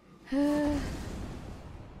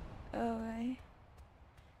 Oh, I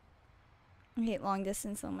hate long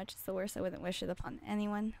distance so much. It's the worst. I wouldn't wish it upon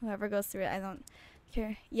anyone. Whoever goes through it, I don't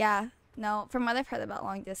care. Yeah, no. From what I've heard about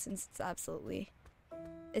long distance,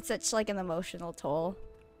 it's such like an emotional toll.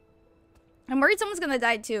 I'm worried someone's gonna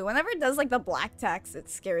die too. Whenever it does like the black text, it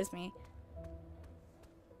scares me.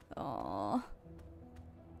 Oh.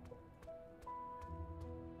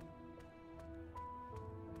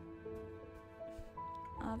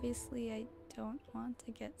 Obviously, I don't want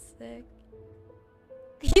to get sick.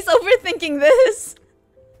 He's overthinking this.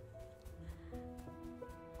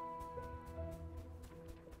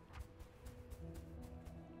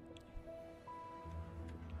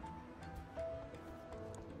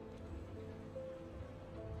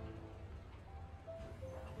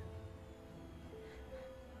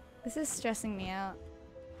 This is stressing me out.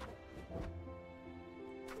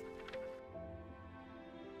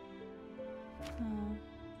 Oh.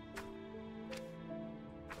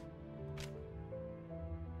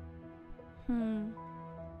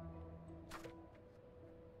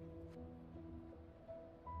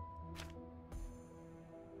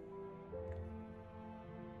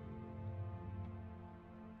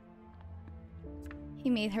 He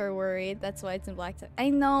made her worried. That's why it's in black text. I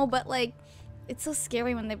know, but like, it's so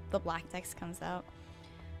scary when the black text comes out.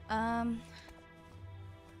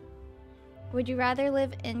 Would you rather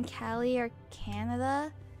live in Cali or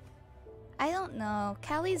Canada? I don't know.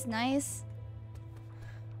 Cali's nice,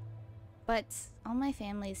 but all my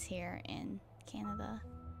family's here in Canada.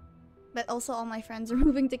 But also all my friends are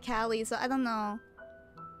moving to Cali, so I don't know.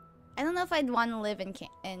 I don't know if I'd want to live in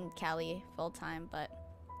Cali full time, but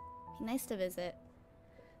it'd be nice to visit.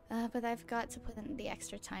 But I've got to put in the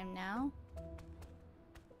extra time now.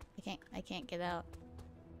 I can't get out.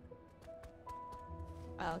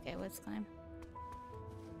 Oh, okay, let's climb.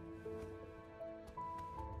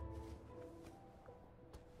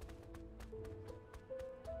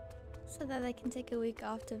 So that I can take a week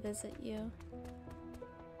off to visit you.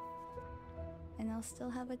 And I'll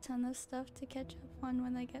still have a ton of stuff to catch up on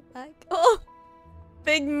when I get back. Oh!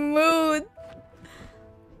 Big mood!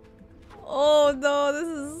 Oh no,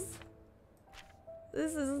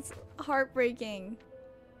 this is heartbreaking.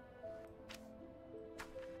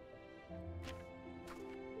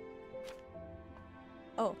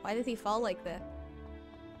 Oh, why did he fall like that?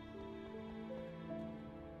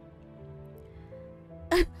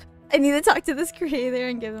 I need to talk to this creator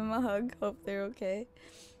and give him a hug. Hope they're okay.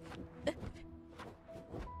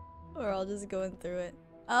 We're all just going through it.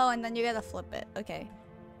 Oh, and then you gotta flip it. Okay.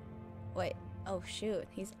 Wait. Oh shoot,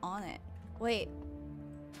 he's on it. Wait.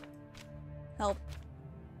 Help.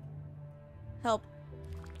 Help.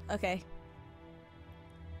 Okay.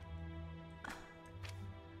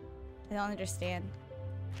 I don't understand.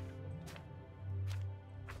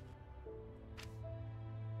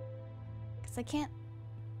 Cause I can't.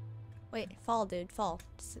 Wait, fall, dude, fall.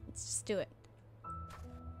 Just do it.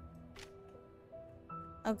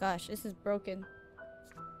 Oh gosh, this is broken.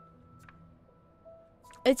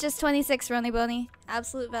 It's just 26, Ronnie Boney.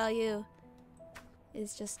 Absolute value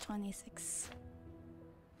is just 26.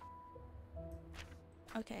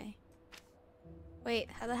 Okay. Wait,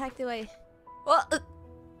 how the heck do I... What?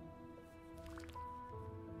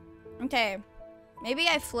 Okay. Maybe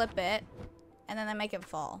I flip it, and then I make him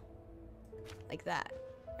fall. Like that,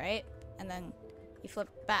 right? And then you flip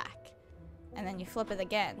back. And then you flip it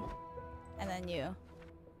again. And then you...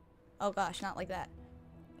 Oh gosh, not like that.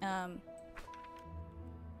 And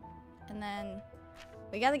then...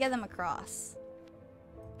 We gotta get them across.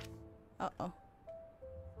 Uh-oh.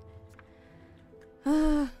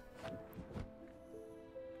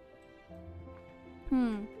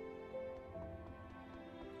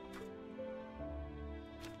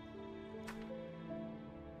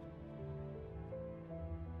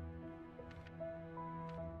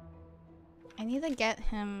 I need to get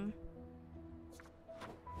him...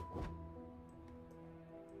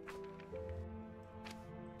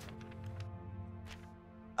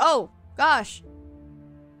 Oh, gosh.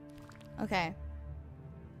 Okay.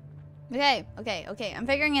 Okay. I'm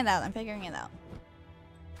figuring it out.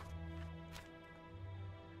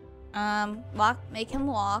 Make him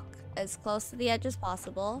walk as close to the edge as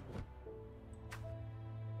possible.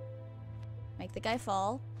 Make the guy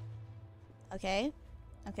fall. Okay.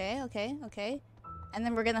 Okay, okay, okay. And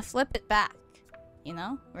then we're gonna flip it back. You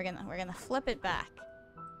know? We're gonna flip it back.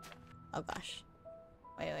 Oh gosh.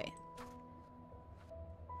 Wait.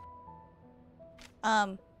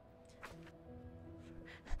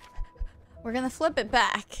 We're gonna flip it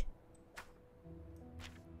back.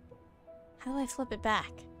 How do I flip it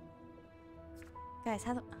back? Guys,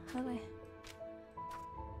 how do I...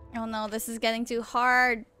 Oh no, this is getting too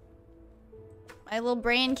hard. My little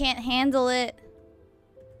brain can't handle it.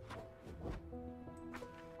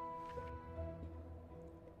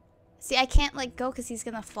 See, I can't like go because he's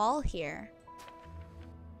gonna fall here.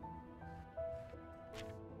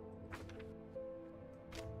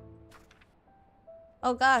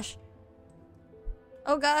 Oh gosh.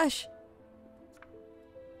 Oh gosh.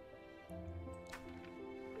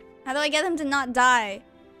 How do I get him to not die?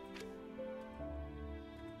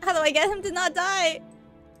 How do I get him to not die?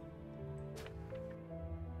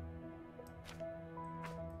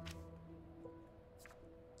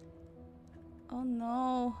 Oh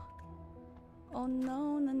no. Oh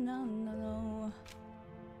no, no.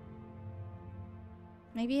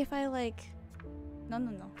 Maybe if I like...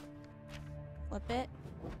 No. Flip it.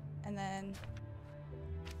 And then...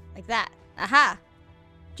 Like that. Aha!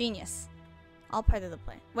 Genius. All part of the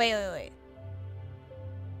plan. Wait.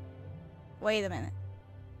 Wait a minute.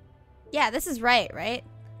 Yeah, this is right? Right?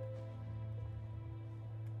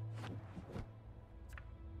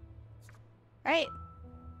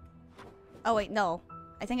 Oh wait, no.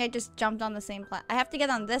 I think I just jumped on the same I have to get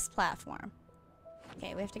on this platform.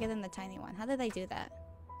 Okay, we have to get in the tiny one. How did I do that?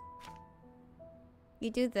 You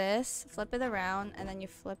do this, flip it around, and then you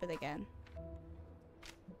flip it again.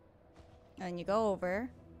 And then you go over.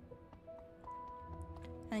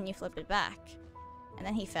 And then you flip it back. And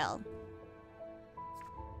then he fell.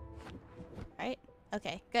 Right?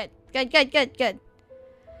 Okay, good. Good.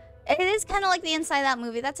 It is kind of like the Inside Out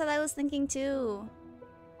movie. That's what I was thinking too.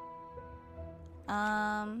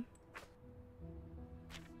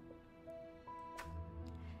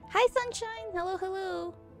 Hi, Sunshine!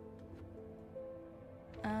 Hello.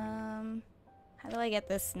 How do I get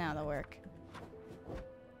this now to work?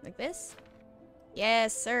 Like this?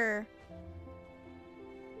 Yes, sir.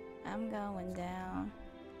 I'm going down.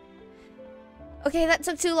 Okay, that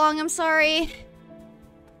took too long. I'm sorry.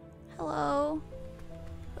 Hello.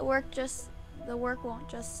 The work won't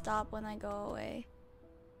just stop when I go away.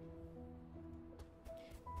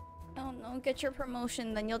 Oh no, get your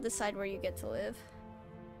promotion, then you'll decide where you get to live.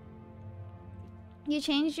 You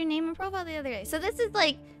changed your name and profile the other day. So this is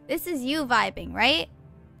like, this is you vibing, right?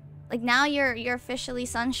 Like now you're officially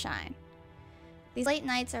Sunshine. These late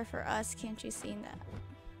nights are for us, can't you see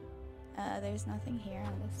that? There's nothing here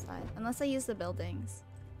on this side. Unless I use the buildings.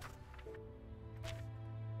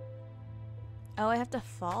 Oh, I have to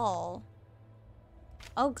fall.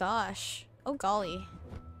 Oh gosh. Oh golly.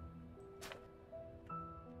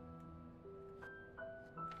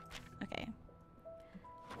 Okay.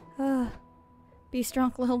 Be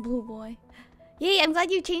strong, little blue boy. Yay, I'm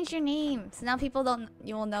glad you changed your name. So now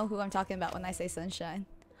you will know who I'm talking about when I say Sunshine.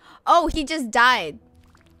 Oh, he just died.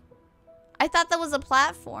 I thought that was a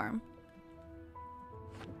platform.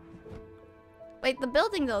 Wait, the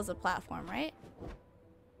building though is a platform, right?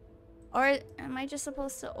 Or am I just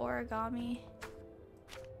supposed to origami?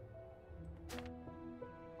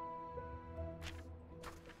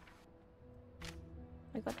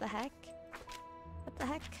 Like, what the heck? What the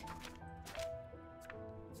heck?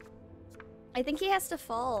 I think he has to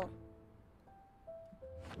fall.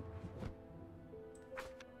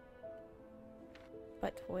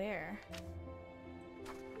 But where?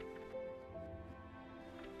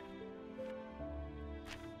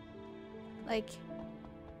 Like...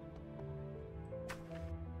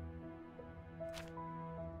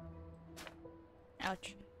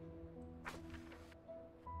 Ouch.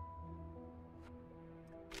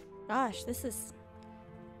 Gosh, this is...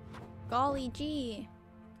 Golly gee.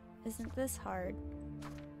 Isn't this hard?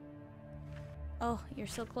 Oh, you're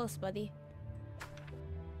so close, buddy.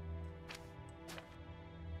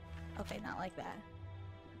 Okay, not like that.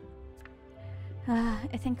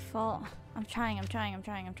 I think fall. I'm trying.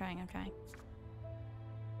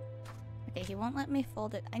 Okay, he won't let me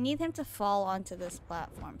fold it. I need him to fall onto this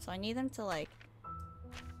platform. So I need him to, like,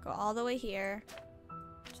 go all the way here.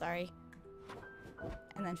 Sorry.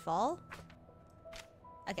 And then fall?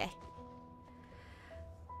 Okay.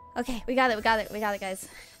 Okay, we got it, guys.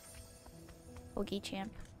 Bogey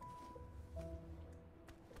champ.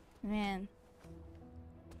 Man.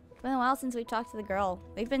 It's been a while since we talked to the girl.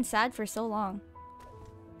 We've been sad for so long.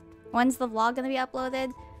 When's the vlog gonna be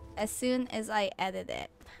uploaded? As soon as I edit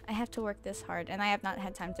it. I have to work this hard, and I have not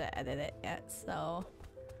had time to edit it yet, so...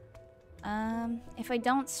 if I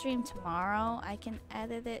don't stream tomorrow, I can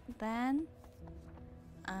edit it then.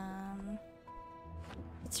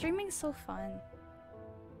 But streaming's so fun.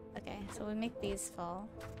 Okay, so we make these fall.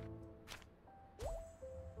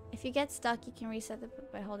 If you get stuck, you can reset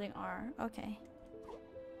it by holding R. Okay.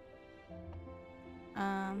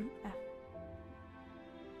 F.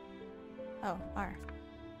 Oh, R.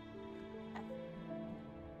 F.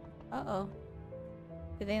 Uh-oh.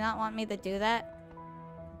 Did they not want me to do that?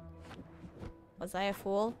 Was I a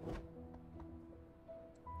fool?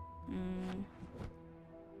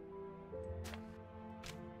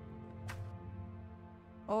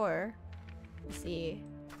 Or, you see,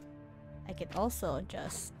 I could also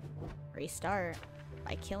just restart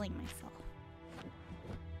by killing myself.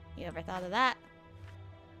 You ever thought of that?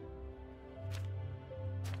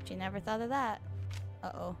 But you never thought of that.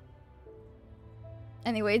 Uh-oh.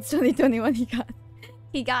 Anyway, it's 2021.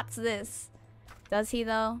 He got this. Does he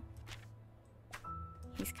though?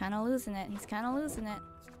 He's kind of losing it. He's kind of losing it.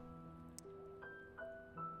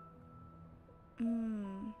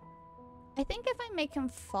 I think if I make him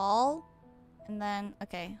fall, and then...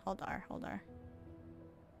 Okay, hold R, hold R.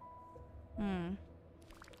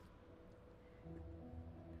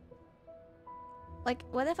 Like,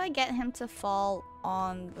 what if I get him to fall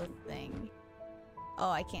on the thing? Oh,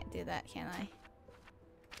 I can't do that, can I?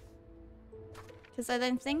 Because what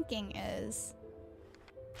I'm thinking is...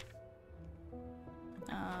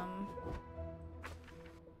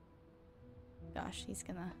 Gosh, he's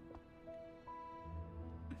gonna...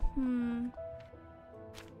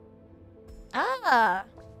 Ah!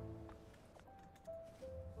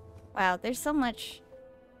 Wow, there's so much...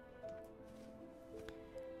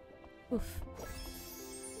 Oof.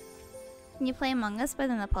 Can you play Among Us but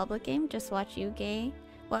in a public game? Just watch you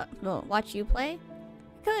watch you play?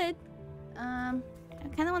 Could. I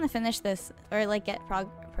kind of want to finish this, or like get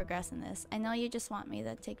progress in this. I know you just want me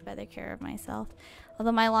to take better care of myself.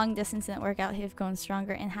 Although my long distance didn't work out, you've grown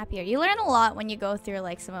stronger and happier. You learn a lot when you go through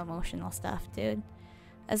like some emotional stuff, dude.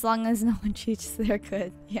 As long as no one cheats, they're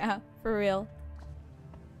good. Yeah, for real.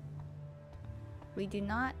 We do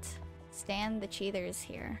not stand the cheaters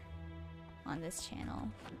here on this channel.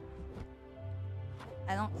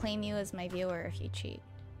 I don't claim you as my viewer if you cheat.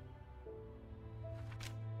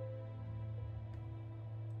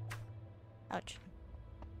 Ouch.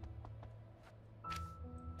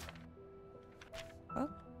 Oh.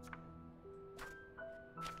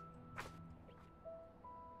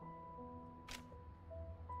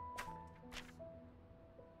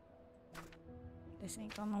 This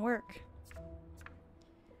ain't gonna work.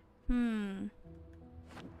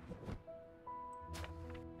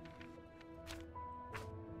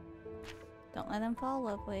 Don't let him fall,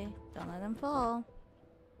 lovely. Don't let him fall.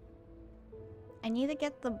 I need to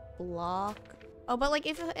get the block. Oh, but like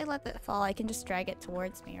if I let it fall, I can just drag it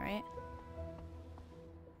towards me, right?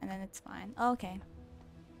 And then it's fine. Oh, okay.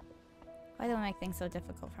 Why do I make things so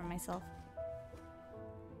difficult for myself?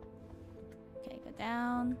 Okay, go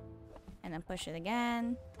down. And then push it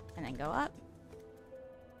again. And then go up.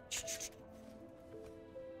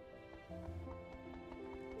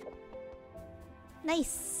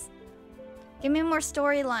 Nice! Give me more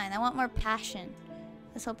storyline. I want more passion.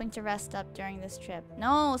 I was hoping to rest up during this trip.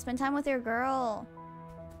 No, spend time with your girl.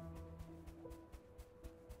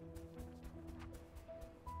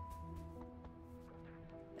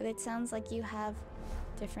 But it sounds like you have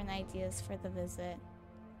different ideas for the visit.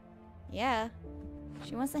 Yeah.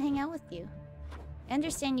 She wants to hang out with you. I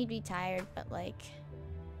understand you'd be tired, but like...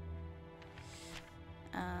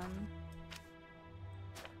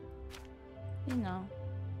 you know.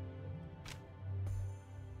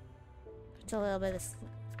 What's a little bit of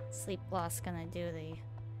sleep loss gonna do to you?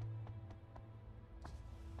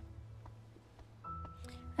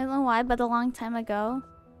 I don't know why, but a long time ago,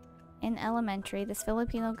 in elementary, this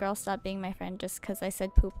Filipino girl stopped being my friend just because I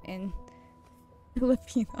said poop in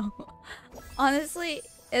Filipino. Honestly,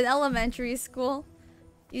 in elementary school,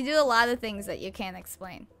 you do a lot of things that you can't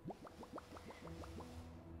explain.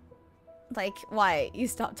 Like, why you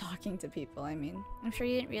stopped talking to people, I mean. I'm sure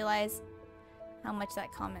you didn't realize how much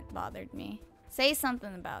that comment bothered me. Say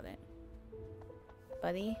something about it,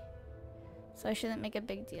 buddy. So I shouldn't make a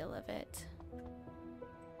big deal of it.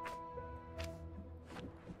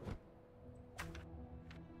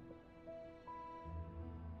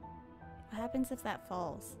 What happens if that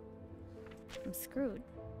falls? I'm screwed.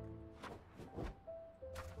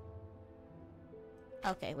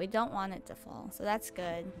 Okay, we don't want it to fall, so that's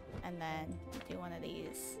good. And then do one of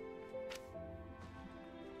these.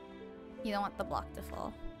 You don't want the block to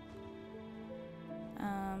fall.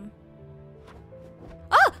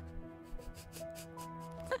 Oh!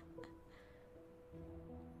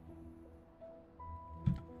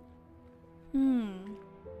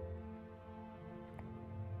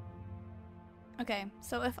 Okay,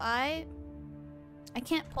 so if I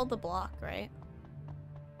can't pull the block, right?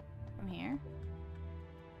 From here?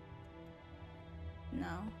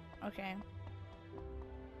 No. Okay.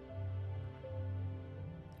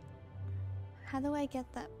 How do I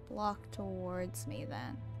get that block towards me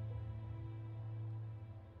then?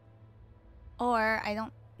 Or I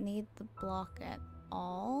don't need the block at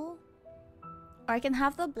all? Or I can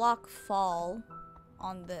have the block fall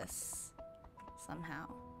on this somehow.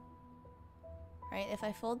 Right? If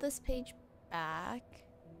I fold this page back.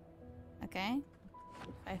 Okay?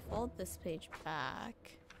 If I fold this page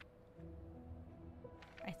back.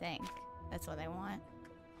 I think that's what I want.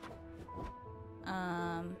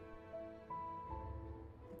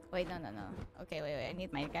 Wait, no. Okay, wait. I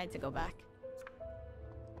need my guide to go back.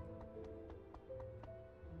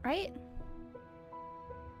 Right?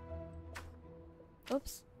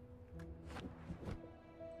 Oops.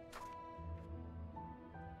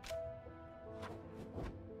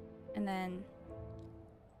 And then...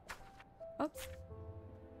 Oops.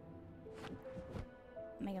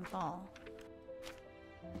 Make him fall.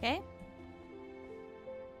 Okay?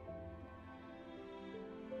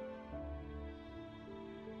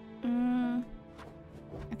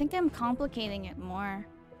 I think I'm complicating it more.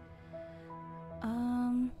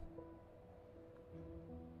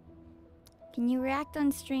 Can you react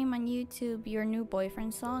on stream on YouTube your new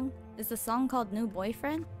boyfriend song? Is the song called New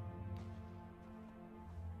Boyfriend?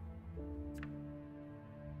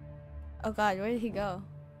 Oh god, where did he go?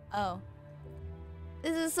 Oh.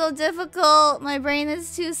 This is so difficult. My brain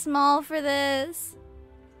is too small for this.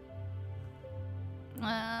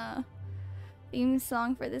 Theme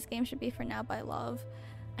song for this game should be For Now by Love.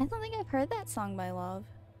 I don't think I've heard that song by Love.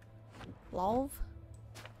 Love?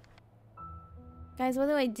 Guys, what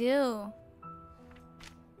do I do?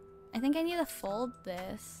 I think I need to fold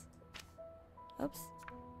this. Oops.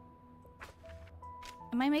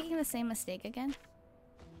 Am I making the same mistake again?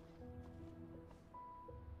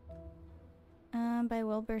 By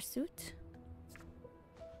Wilbur Soot.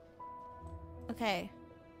 Okay.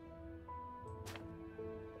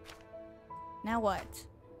 Now what?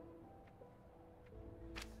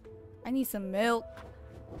 I need some milk.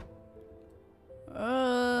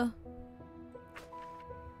 I'm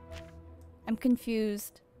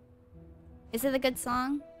confused. Is it a good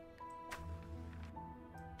song?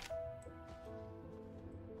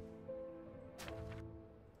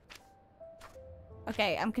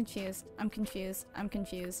 Okay, I'm confused. I'm confused.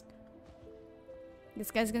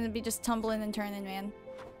 This guy's gonna be just tumbling and turning, man.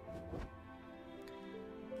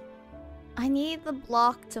 I need the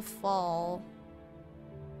block to fall.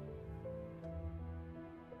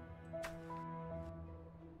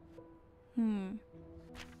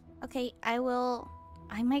 Okay, I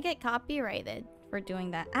might get copyrighted for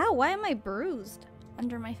doing that. Ow, why am I bruised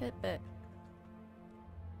under my Fitbit?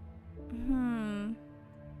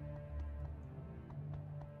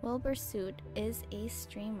 Wilbur Soot is a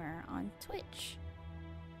streamer on Twitch.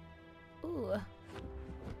 Ooh.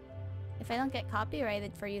 If I don't get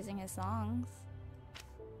copyrighted for using his songs,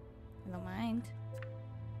 I don't mind.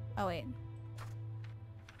 Oh, wait.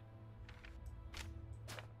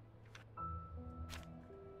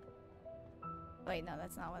 Wait, no,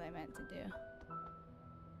 that's not what I meant to do.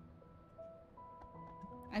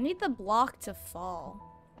 I need the block to fall.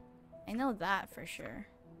 I know that for sure.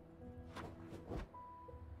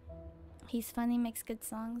 He's funny, makes good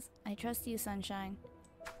songs. I trust you, Sunshine.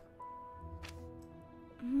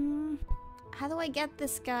 How do I get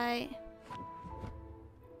this guy?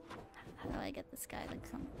 How do I get this guy to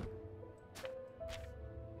come?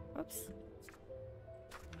 Whoops.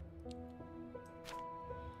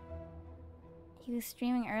 He was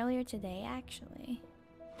streaming earlier today, actually.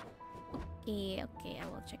 Okay, I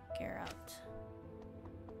will check her out.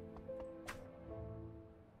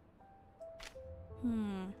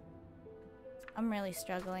 I'm really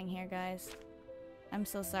struggling here, guys. I'm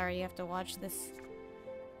so sorry you have to watch this.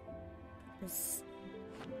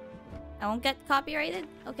 I won't get copyrighted?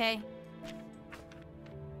 Okay.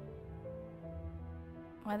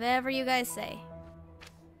 Whatever you guys say.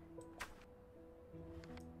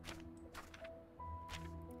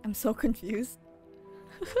 I'm so confused.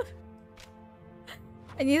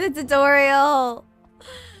 I need a tutorial.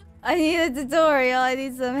 I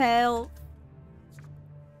need some help.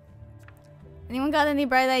 Anyone got any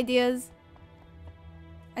bright ideas?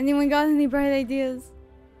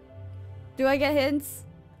 Do I get hints?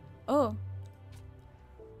 Oh.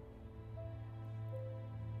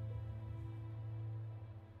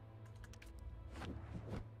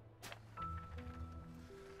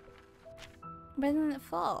 But then it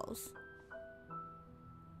falls.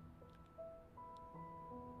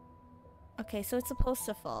 Okay, so it's supposed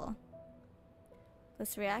to fall.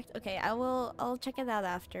 Let's react. Okay, I'll check it out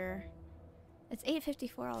after. It's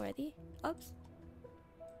 8:54 already. Oops.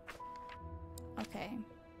 Okay.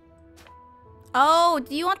 Oh,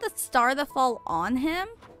 do you want the star to fall on him?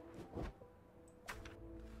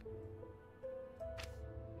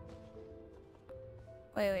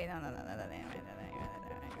 Wait, no.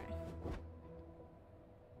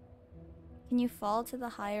 Can you fall to the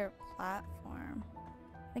higher platform?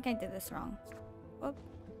 I think I did this wrong. Whoop.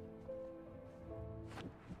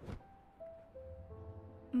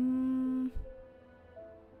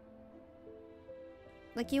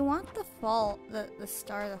 Like you want the fall, the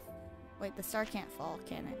star to... Wait, the star can't fall,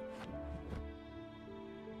 can it?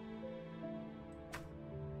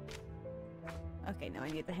 Okay, now I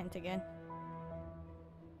need the hint again.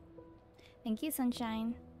 Thank you,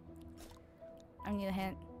 Sunshine. I need a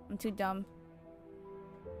hint. I'm too dumb.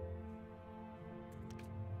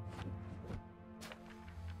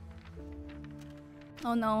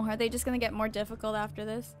 Oh no, are they just gonna get more difficult after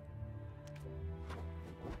this?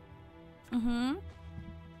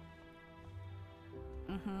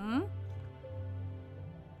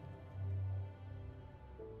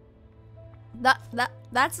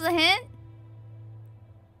 That's the hint?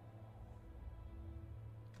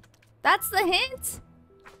 That's the hint?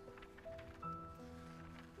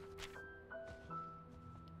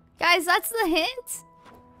 Guys, that's the hint?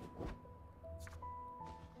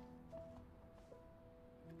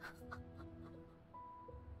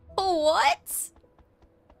 What?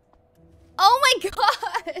 Oh my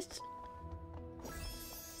gosh!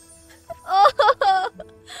 Oh,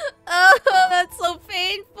 that's so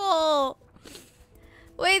painful.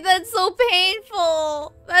 Wait, that's so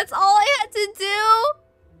painful. That's all I had to do?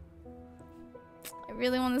 I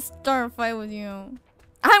really want to start a fight with you.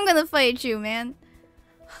 I'm gonna fight you, man.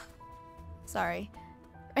 Sorry.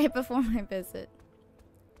 Right before my visit.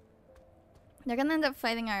 They're gonna end up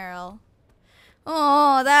fighting IRL.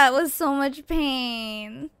 Oh, that was so much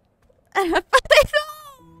pain. I know.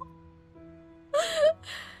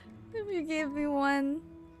 If you gave me one.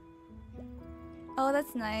 Oh,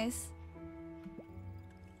 that's nice.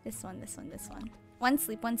 This one. One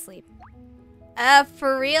sleep. F,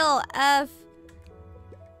 for real, F.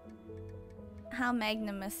 How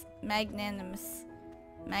magnanimous.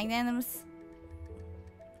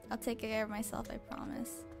 I'll take care of myself, I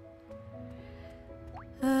promise.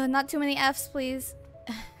 Not too many Fs, please.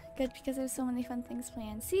 Good, because there's so many fun things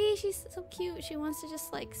planned. See, she's so cute. She wants to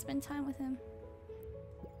just, like, spend time with him.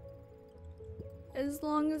 As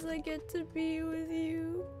long as I get to be with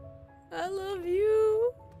you. I love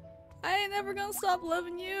you. I ain't never gonna stop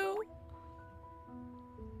loving you.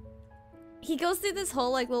 He goes through this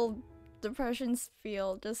whole, like, little depression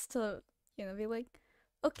spiel just to, you know, be like,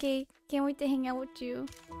 okay, can't wait to hang out with you.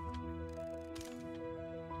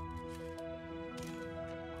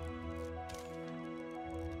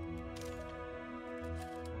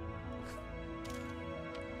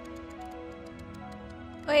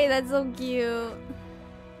 Wait, that's so cute.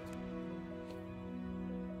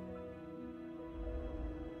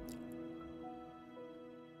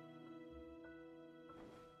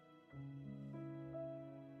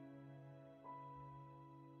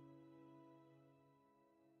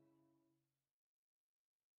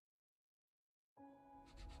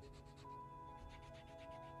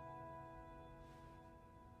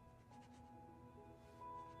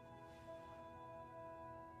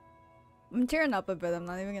 I'm tearing up a bit, I'm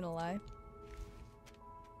not even gonna lie.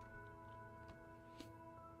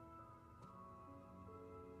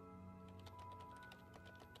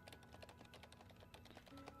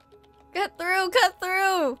 Cut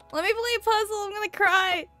through! Let me play a puzzle, I'm gonna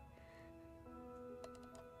cry!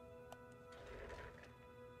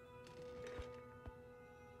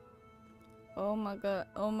 Oh my god,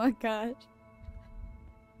 oh my gosh.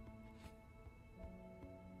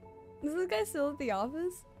 Is this guy still at the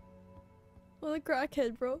office? What a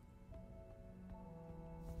crackhead, bro.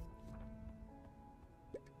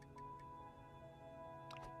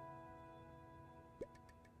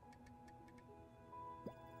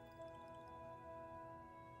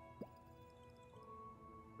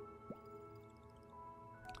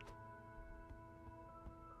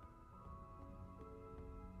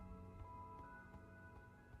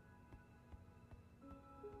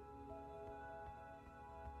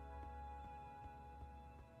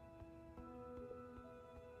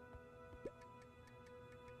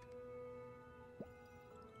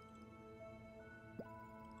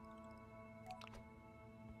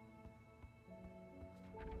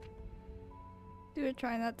 Do I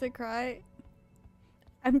try not to cry?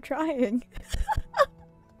 I'm trying.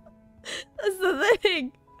 That's the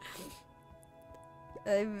thing.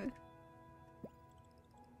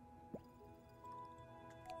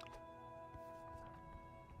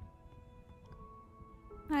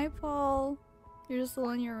 Hi, Paul. You're just still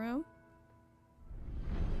in your room?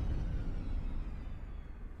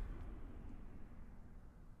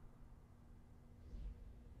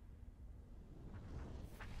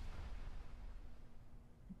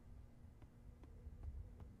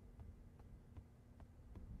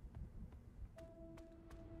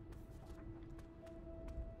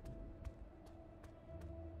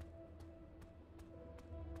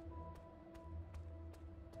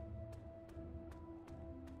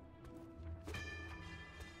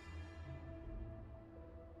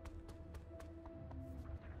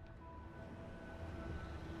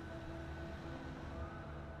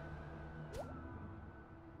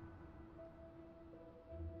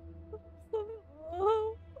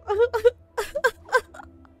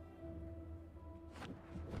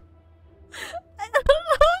 I don't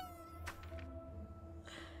know.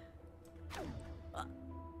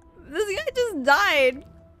 This guy just died.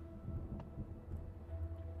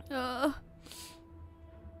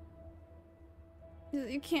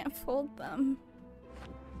 You can't fold them.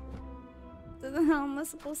 Then how am I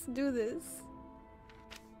supposed to do this?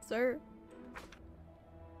 Sir?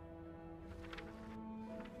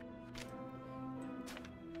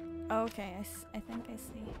 Okay, I think I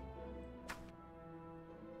see.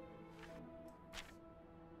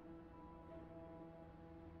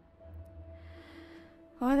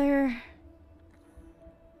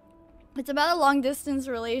 It's about a long distance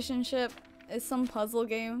relationship. It's some puzzle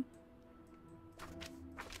game.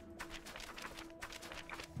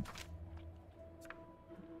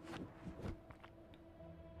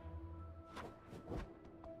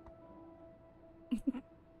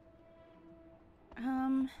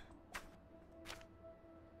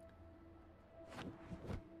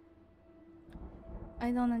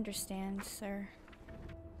 I don't understand, sir.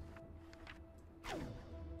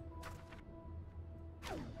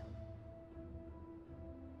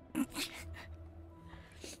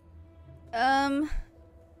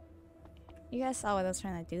 You guys saw what I was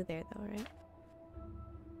trying to do there, though, right?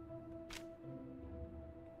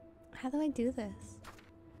 How do I do this?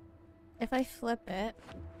 If I flip it...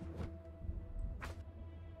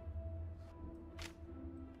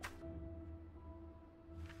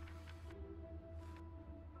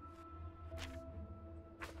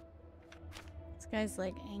 This guy's,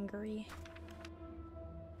 like, angry.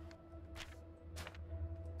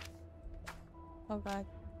 Oh, God.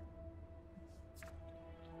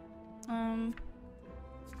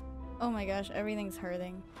 Oh my gosh, everything's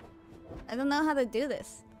hurting. I don't know how to do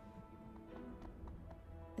this.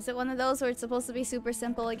 Is it one of those where it's supposed to be super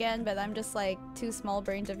simple again, but I'm just like too small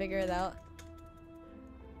brain to figure it out?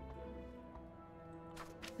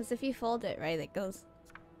 Because if you fold it, right, it goes...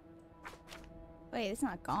 Wait, it's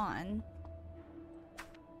not gone.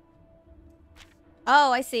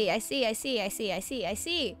 Oh, I see.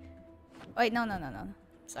 Wait, no.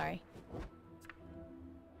 Sorry.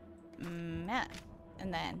 Yeah.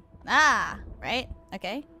 And then... Ah! Right?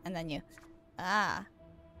 Okay. And then you... Ah.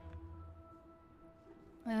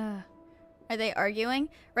 Are they arguing?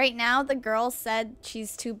 Right now, the girl said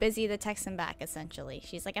she's too busy to text him back, essentially.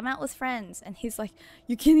 She's like, I'm out with friends. And he's like,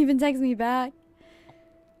 you can't even text me back.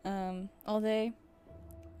 All day.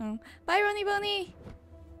 Oh. Bye, Ronnie Boney!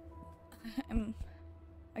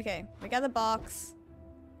 Okay, we got the box.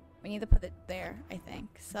 We need to put it there, I think.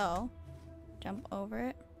 So, jump over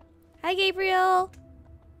it. Hi, Gabriel!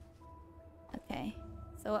 Okay,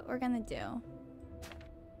 so what we're gonna do...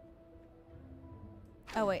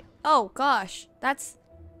 Oh, wait. Oh, gosh. That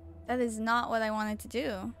is not what I wanted to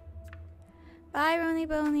do. Bye, Ronnie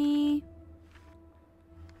Boney.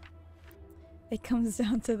 It comes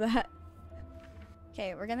down to that.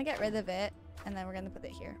 Okay, we're gonna get rid of it, and then we're gonna put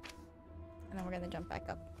it here. And then we're gonna jump back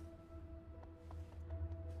up.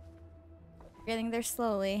 We're getting there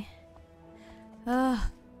slowly. Ugh.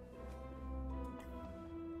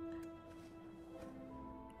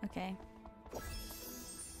 Okay.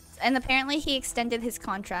 And apparently he extended his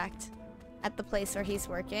contract at the place where he's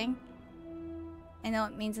working. I know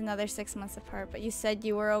it means another 6 months apart, but you said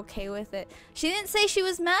you were okay with it. She didn't say she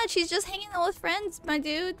was mad. She's just hanging out with friends, my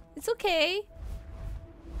dude. It's okay.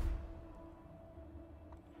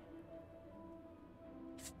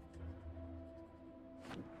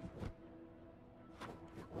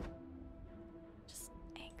 Just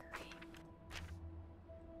angry.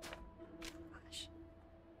 Gosh.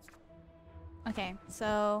 Okay,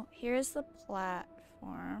 so here's the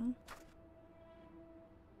platform.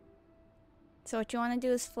 So what you want to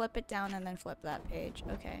do is flip it down and then flip that page.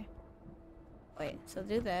 Okay. Wait, so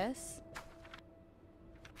do this.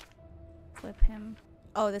 Flip him.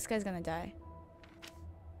 Oh, this guy's gonna die.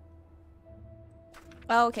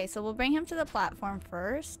 Oh, okay, so we'll bring him to the platform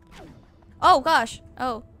first. Oh gosh.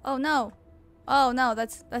 Oh no. Oh no,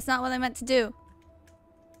 that's not what I meant to do.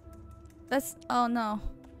 Oh no.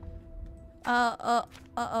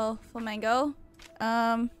 Uh-oh, Flamingo.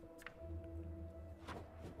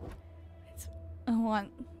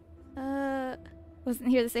 Wasn't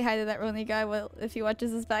here to say hi to that Roni guy. Well, if he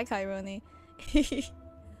watches this back, hi Roni.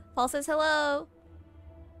 Paul says hello.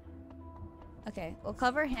 Okay, we'll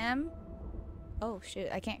cover him. Oh shoot,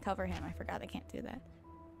 I can't cover him. I forgot I can't do that.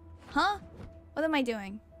 Huh? What am I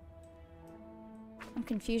doing? I'm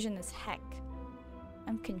confusion as heck.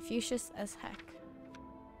 I'm Confucius as heck.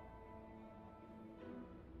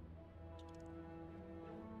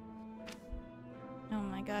 Oh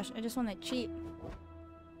my gosh, I just want to cheat.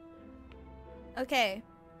 Okay.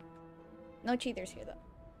 No cheaters here though.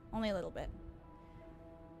 Only a little bit.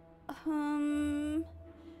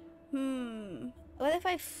 What if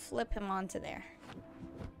I flip him onto there?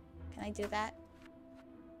 Can I do that?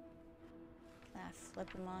 Can I flip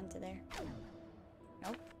him onto there?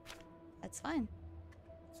 Nope. That's fine.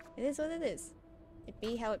 It is what it is. It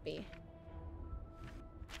be how it be.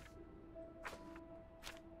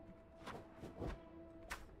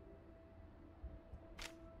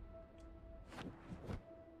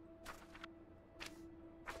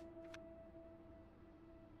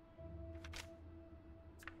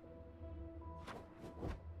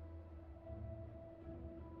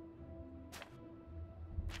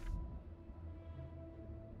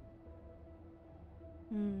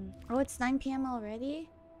 Oh, it's 9 PM already?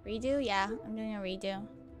 Redo? Yeah, I'm doing a redo.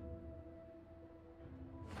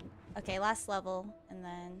 Okay, last level, and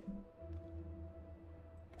then...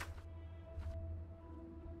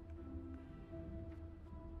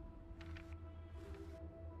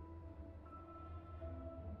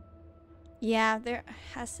 Yeah, there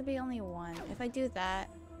has to be only one. If I do that,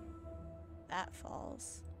 that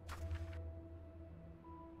falls.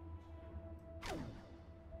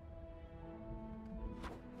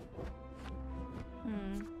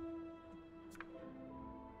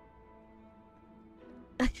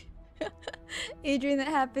 Adrian, that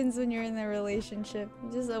happens when you're in a relationship.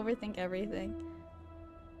 You just overthink everything.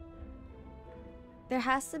 There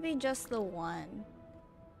has to be just the one.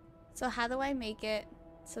 So how do I make it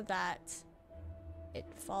so that it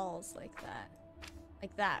falls like that?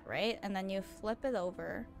 Like that, right? And then you flip it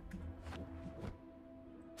over.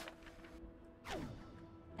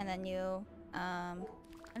 And then you,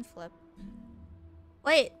 unflip.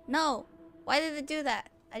 Wait, no! Why did it do that?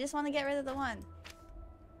 I just want to get rid of the one.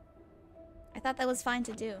 I thought that was fine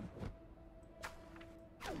to do.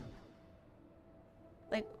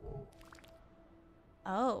 Like...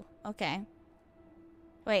 Oh, okay.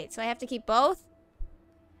 Wait, so I have to keep both?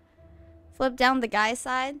 Flip down the guy's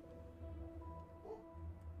side?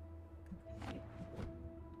 Okay.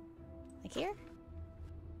 Like here?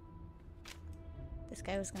 This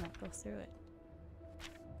guy was gonna go through it.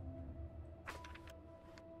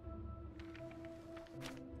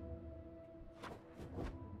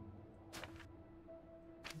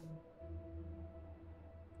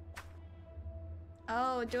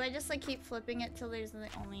 Oh, do I just like keep flipping it till there's the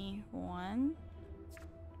only one?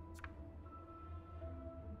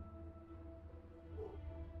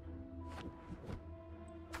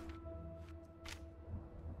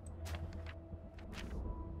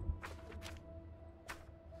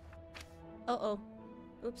 Uh-oh.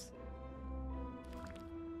 Oops.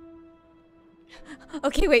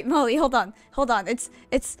 Okay, wait, Molly, hold on. Hold on. It's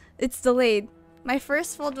delayed. My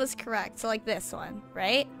first fold was correct, so like this one,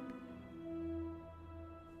 right?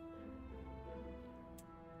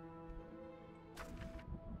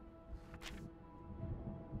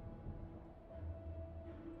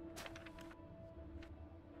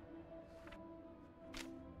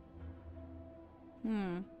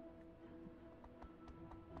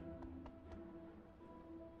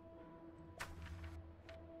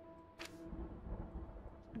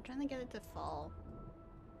 I'm trying to get it to fall.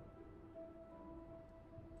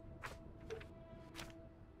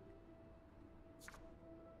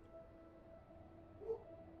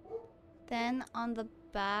 Then on the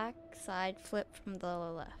back side, flip from the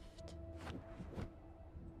left.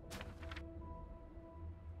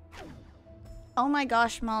 Oh my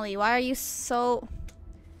gosh, Molly, why are you so...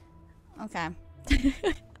 Okay.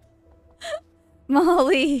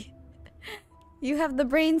 Molly! You have the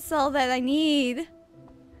brain cell that I need.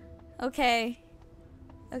 Okay.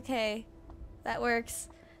 Okay. That works.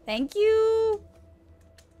 Thank you!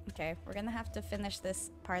 Okay, we're gonna have to finish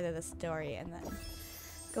this part of the story and then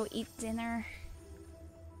go eat dinner.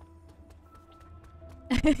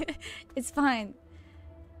 It's fine.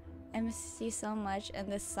 I miss you so much,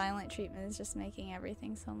 and this silent treatment is just making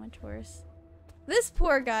everything so much worse. This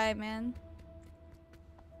poor guy, man.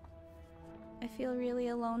 I feel really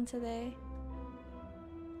alone today.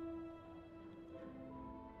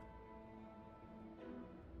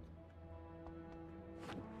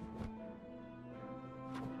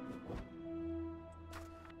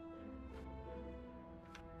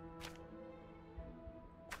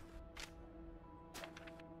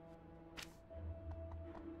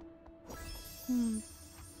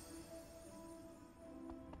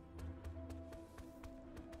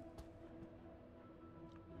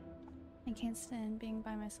 I can't stand being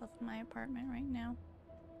by myself in my apartment right now.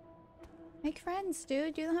 Make friends,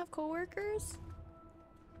 dude. You don't have coworkers?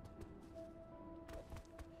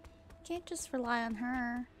 Can't just rely on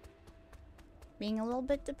her. Being a little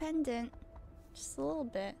bit dependent. Just a little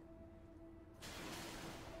bit.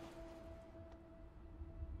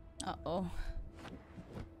 Uh-oh.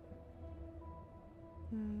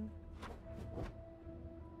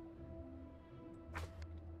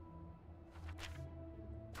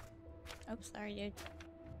 Oops, sorry, dude.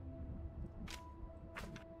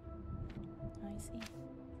 Oh, I see.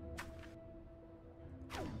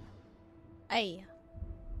 Ay.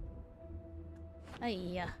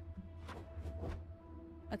 Ay.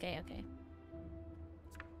 Okay, okay.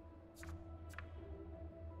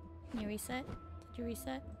 Can you reset? Did you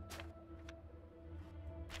reset?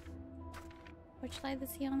 Which side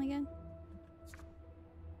is he on again?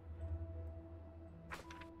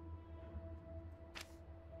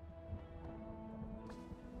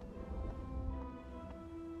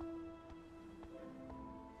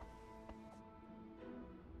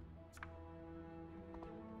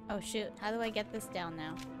 Oh shoot, how do I get this down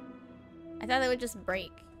now? I thought it would just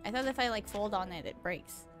break. I thought if I like fold on it, it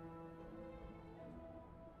breaks.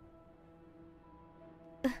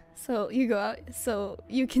 So you go out so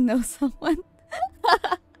you can know someone.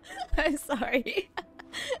 I'm sorry.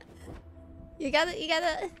 You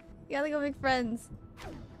gotta go make friends.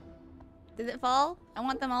 Did it fall? I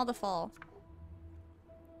want them all to fall.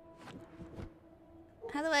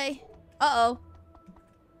 How do I... Uh-oh.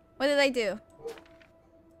 What did I do?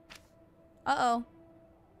 Uh-oh.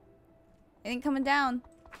 It ain't coming down.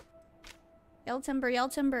 Yell timber, yell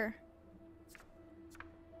timber.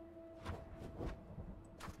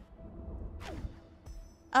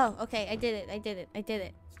 Oh, okay, I did it, I did it, I did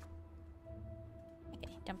it. Okay,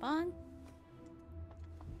 jump on.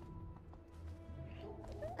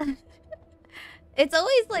 It's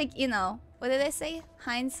always like, you know, what did I say?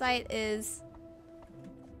 Hindsight is...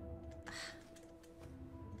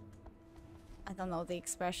 I don't know the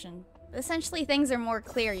expression. But essentially, things are more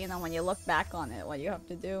clear, you know, when you look back on it, what you have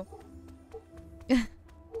to do. I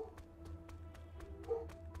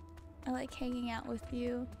like hanging out with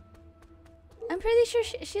you. I'm pretty sure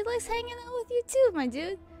she likes hanging out with you too, my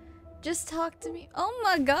dude. Just talk to me. Oh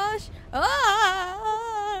my gosh.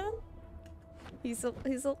 Ah! He's a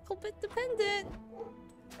little bit dependent.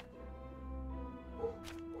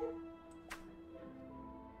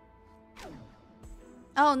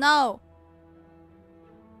 Oh no.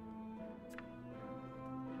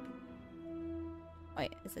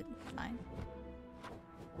 Wait, is it fine?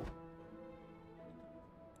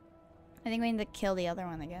 I think we need to kill the other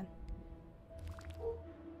one again.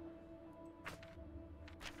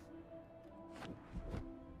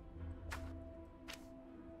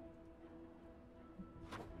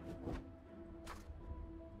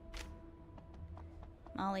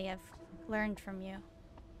 Molly, I've learned from you.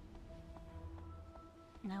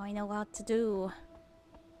 Now I know what to do.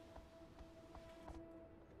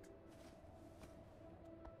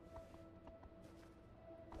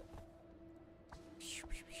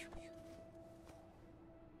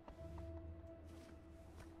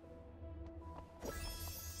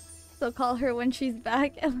 So call her when she's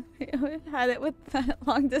back, and we've had it with that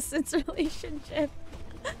long distance relationship.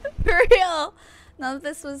 For real! None of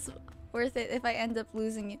this was worth it if I end up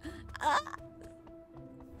losing you.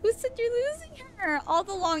 Who said you're losing her? All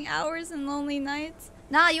the long hours and lonely nights?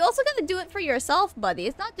 Nah, you also gotta do it for yourself, buddy.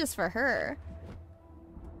 It's not just for her.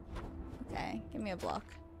 Okay, give me a block.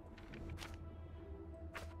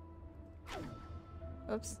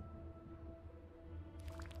 Oops.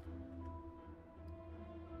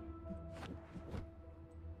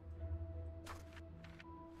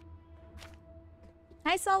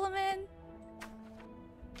 Hi, Solomon!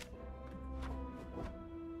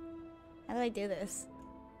 How do I do this?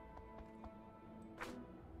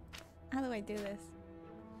 How do I do this?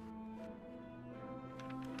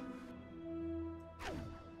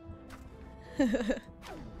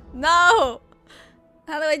 No!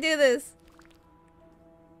 How do I do this?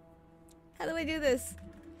 How do I do this?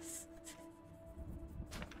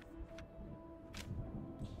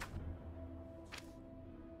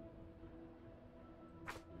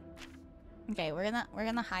 Okay, we're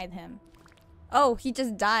gonna hide him. Oh, he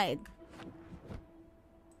just died.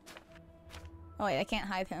 Oh wait, I can't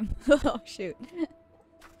hide him. Oh shoot.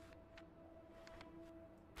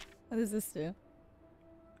 What does this do?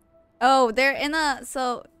 Oh, they're in a...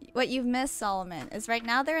 So, what you've missed, Solomon, is right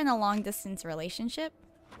now they're in a long-distance relationship.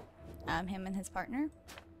 Him and his partner.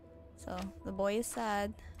 So, the boy is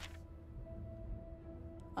sad.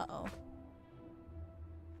 Uh-oh.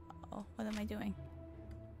 Uh-oh, what am I doing?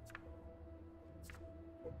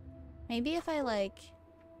 Maybe if I, like...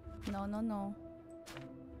 No, no, no.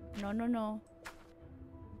 No, no, no.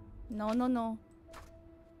 No, no, no.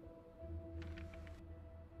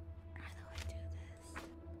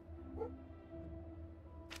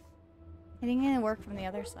 I think it's gonna work from the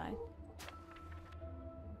other side.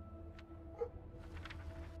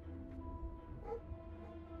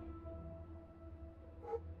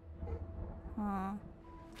 Huh.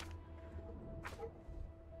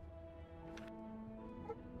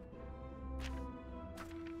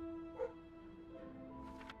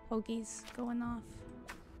 Hoagie's going off.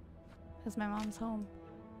 Because my mom's home.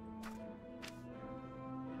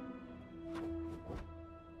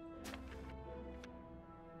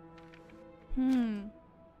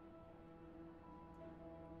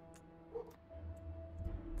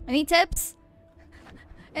 Any tips?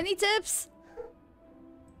 Any tips?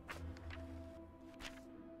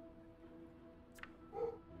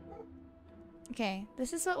 Okay,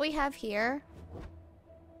 this is what we have here.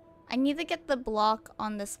 I need to get the block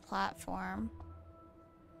on this platform.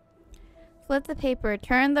 Flip the paper,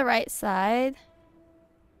 turn the right side.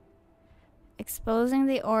 Exposing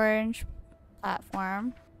the orange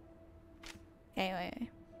platform. Okay, wait.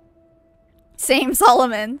 Same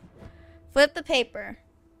Solomon. Flip the paper.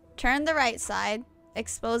 Turn the right side.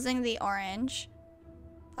 Exposing the orange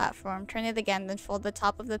platform. Turn it again, then fold the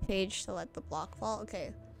top of the page to let the block fall.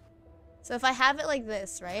 Okay. So if I have it like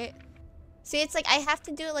this, right? See, it's like I have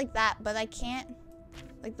to do it like that, but I can't.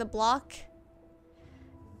 Like the block.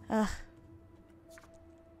 Ugh.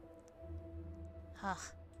 Ugh.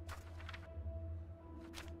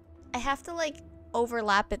 I have to like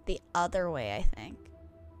overlap it the other way, I think.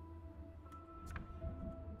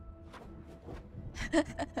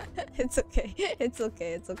 It's okay. It's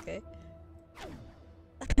okay. It's okay.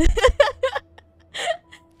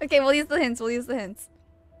 Okay, we'll use the hints. We'll use the hints.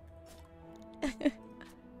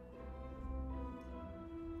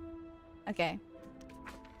 Okay.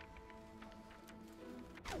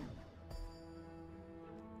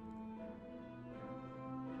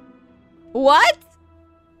 What?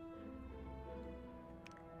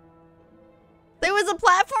 There was a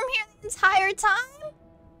platform here the entire time?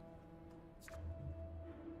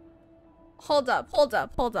 Hold up, hold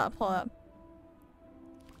up, hold up, hold up.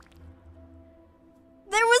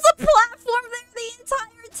 There was a platform there the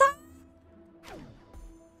entire time?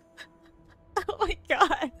 Oh my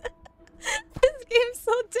god. This game's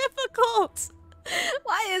so difficult.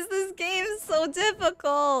 Why is this game so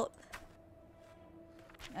difficult?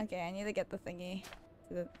 Okay, I need to get the thingy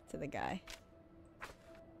to the guy.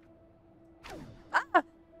 Ah!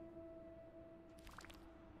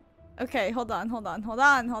 Okay, hold on.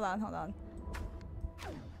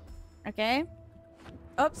 Okay.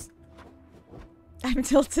 Oops. I'm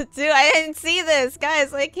tilted too. I didn't see this,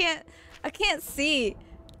 guys. I can't see.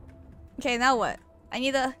 Okay, now what? I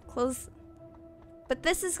need to close. But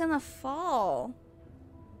this is gonna fall.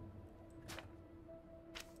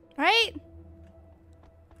 Right?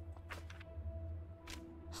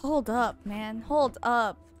 Hold up, man. Hold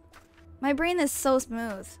up. My brain is so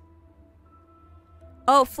smooth.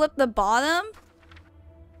 Oh, flip the bottom?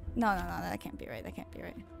 No, that can't be right. That can't be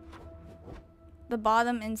right. The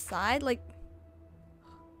bottom inside? Like...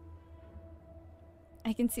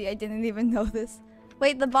 I can see I didn't even know this.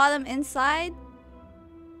 Wait, the bottom inside?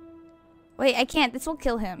 Wait, I can't. This will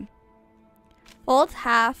kill him. Fold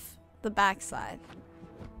half the backside.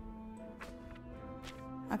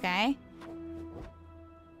 Okay.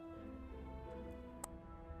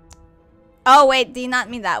 Oh, wait. Do you not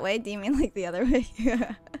mean that way? Do you mean like the other way?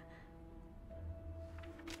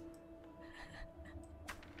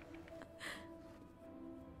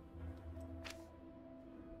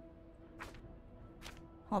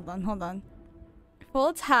 Hold on.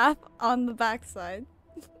 Fold half on the backside.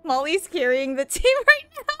 Molly's carrying the team right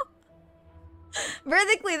now.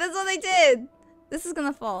 Vertically, that's what I did. This is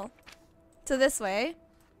gonna fall. So this way.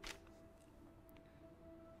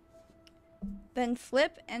 Then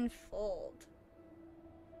flip and fold.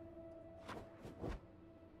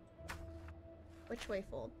 Which way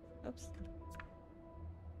fold? Oops.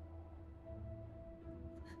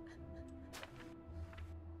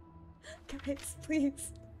 Guys,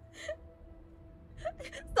 please.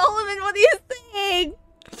 Solomon, what are you saying?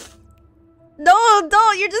 No,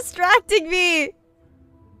 don't! You're distracting me!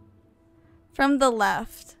 From the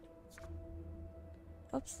left.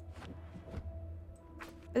 Oops.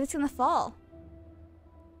 It's gonna fall.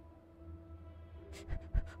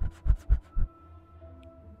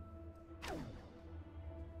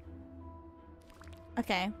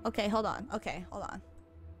 Okay, okay, hold on. Okay, hold on.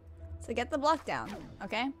 So get the block down,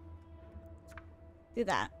 okay? Do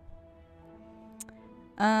that.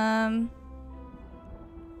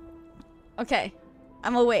 Okay.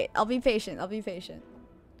 I'm gonna wait. I'll be patient. I'll be patient.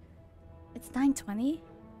 It's 9:20?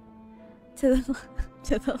 To the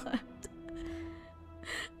to the left.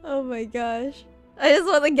 Oh my gosh. I just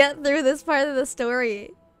want to get through this part of the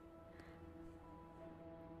story.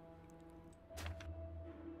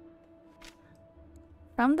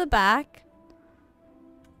 From the back,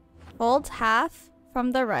 fold half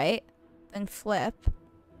from the right, then flip,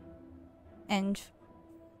 and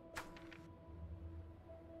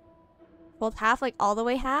fold half, like all the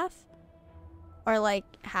way half, or like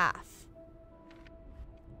half.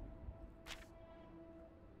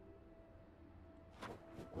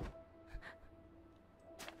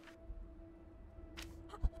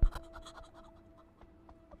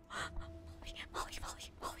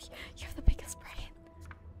 Molly, you're the biggest brain.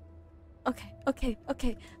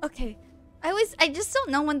 Okay. I just don't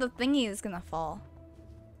know when the thingy is gonna fall.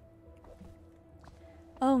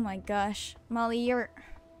 Oh my gosh. Molly, you're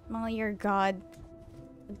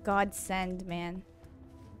godsend, man.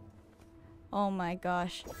 Oh my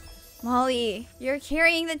gosh. Molly, you're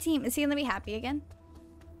carrying the team. Is he gonna be happy again?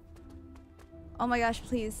 Oh my gosh,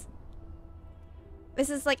 please. This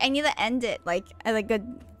is like, I need to end it like at a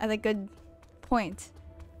good point.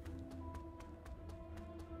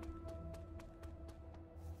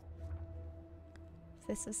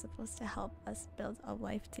 This is supposed to help us build a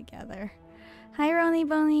life together. Hi, Roni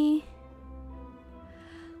Boney.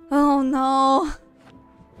 Oh no.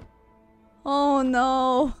 Oh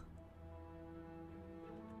no.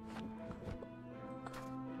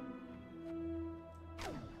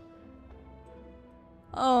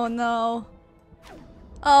 Oh no.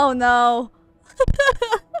 Oh no.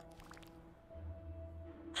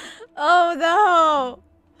 Oh no.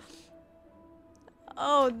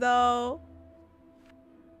 Oh no.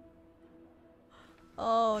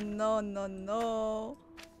 Oh no.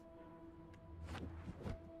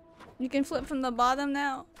 You can flip from the bottom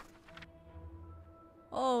now.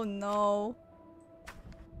 Oh no.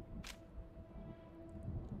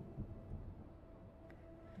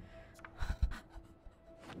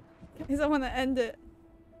 Guys, I want to end it.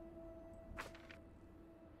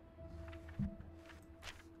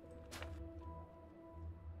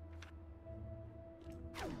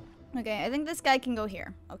 Okay, I think this guy can go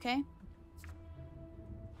here, okay?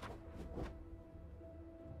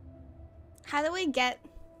 How do we get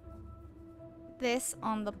this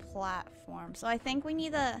on the platform? So I think we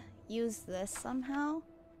need to use this somehow.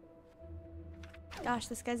 Gosh,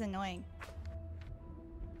 this guy's annoying.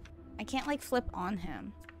 I can't like flip on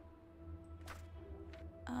him.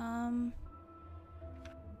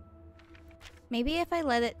 Maybe if I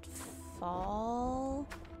let it fall.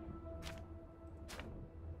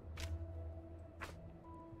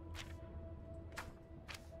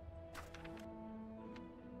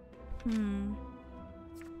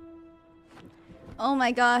 Oh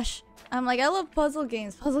my gosh. I'm like, I love puzzle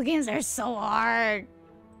games. Puzzle games are so hard.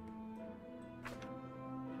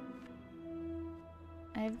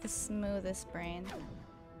 I have the smoothest brain.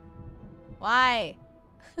 Why?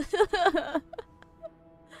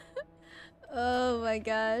 Oh my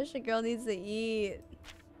gosh, a girl needs to eat.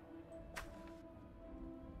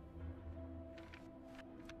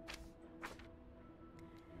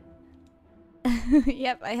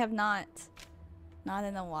 Yep, I have not. Not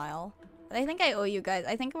in a while. But I think I owe you guys.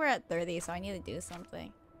 I think we're at 30, so I need to do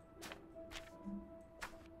something.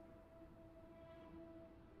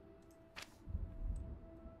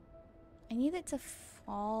 I need it to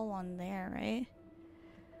fall on there, right?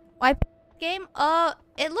 Why game?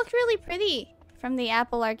 It looked really pretty from the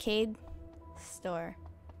Apple Arcade store.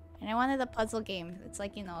 And I wanted a puzzle game. It's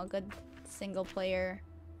like, you know, a good single player.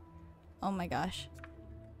 Oh my gosh.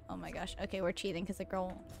 Oh my gosh. Okay, we're cheating because a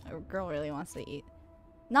girl really wants to eat.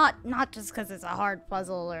 Not just because it's a hard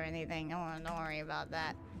puzzle or anything. Don't worry about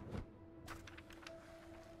that.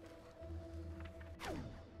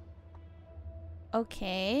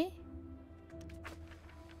 Okay.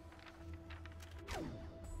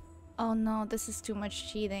 Oh no, this is too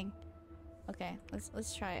much cheating. Okay,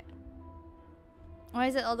 let's try it. Why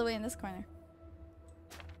is it all the way in this corner?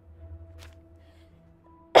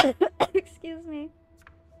 Excuse me.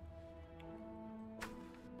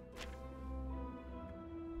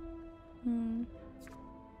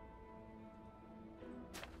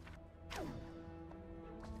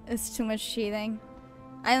 It's too much cheating.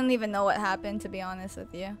 I don't even know what happened, to be honest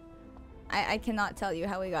with you. I cannot tell you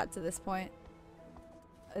how we got to this point.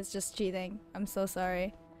 It's just cheating. I'm so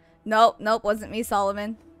sorry. Nope, wasn't me,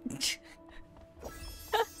 Solomon.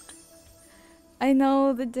 I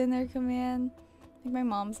know, the dinner command. I think my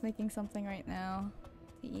mom's making something right now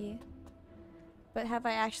to eat. But have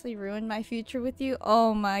I actually ruined my future with you?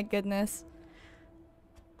 Oh my goodness.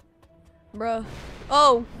 Bruh.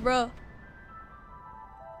 Oh, bruh.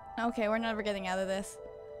 Okay, we're never getting out of this.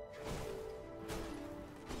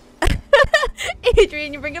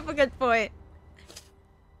 Adrian, you bring up a good point.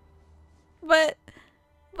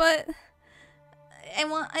 But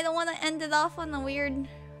I don't want to end it off on a weird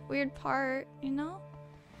part, you know?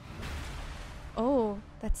 Oh,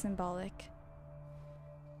 that's symbolic.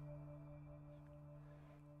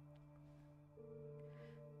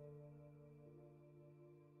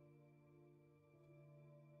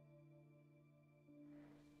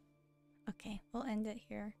 Okay, we'll end it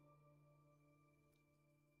here.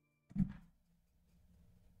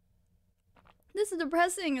 This is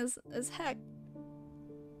depressing as heck.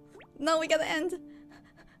 No, we gotta end.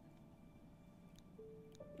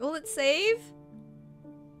 Will it save?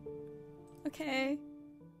 Okay.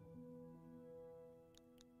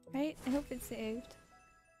 Right? I hope it saved.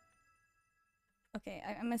 Okay,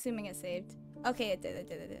 I'm assuming it saved. Okay, it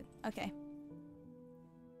did. Okay.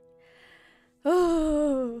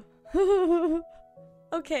 Oh.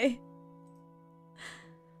 Okay.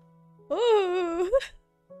 Oh.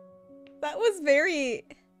 That was very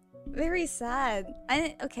sad.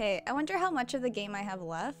 Okay, I wonder how much of the game I have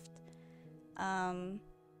left.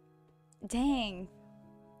 Dang.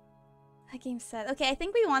 That game's sad. Okay, I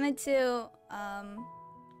think we wanted to,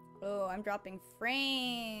 oh, I'm dropping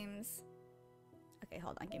frames. Okay,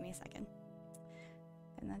 hold on, give me a second.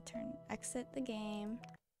 I'm gonna exit the game.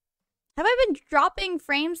 Have I been dropping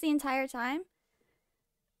frames the entire time?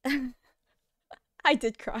 I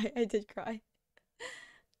did cry.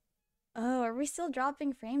 Oh, are we still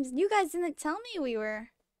dropping frames? You guys didn't tell me we were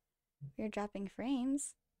dropping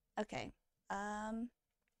frames. Okay.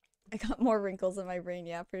 I got more wrinkles in my brain,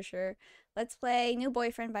 yeah, for sure. Let's play New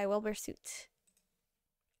Boyfriend by Wilbur Soot.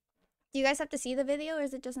 Do you guys have to see the video, or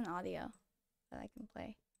is it just an audio that I can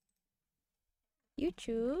play?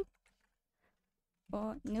 YouTube.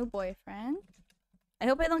 Oh, New Boyfriend. I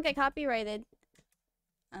hope I don't get copyrighted.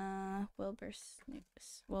 Wilbur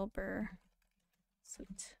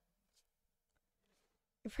Soot.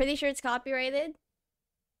 You're pretty sure it's copyrighted?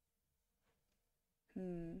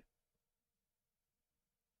 Okay,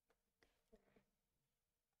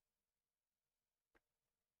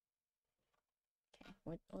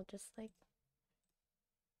 we'll just like...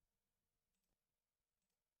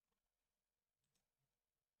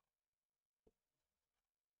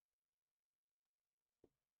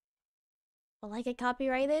 Will I get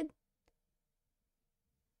copyrighted?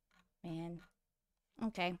 Man.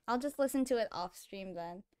 Okay, I'll just listen to it off stream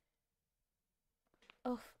then.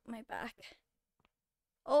 Oh, my back.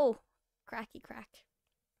 Oh, cracky crack.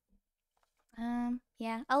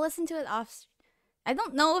 Yeah, I'll listen to it off. I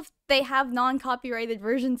don't know if they have non-copyrighted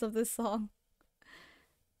versions of this song.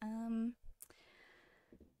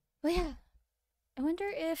 But yeah, I wonder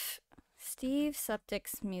if Steve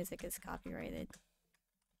Suptic's music is copyrighted.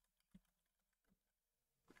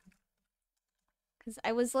 Because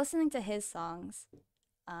I was listening to his songs,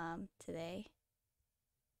 today.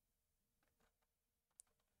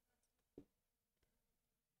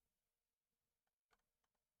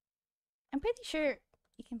 I'm pretty sure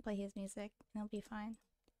you can play his music and it'll be fine.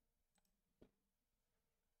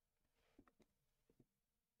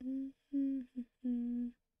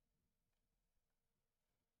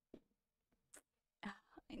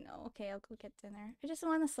 I know. Okay, I'll go get dinner. I just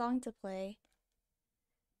want a song to play.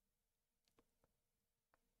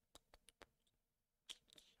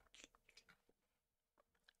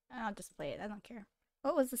 I'll just play it. I don't care.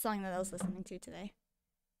 What was the song that I was listening to today?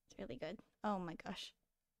 It's really good. Oh my gosh.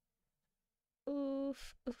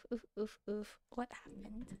 Oof. What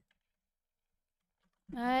happened?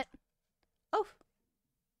 What? Oh.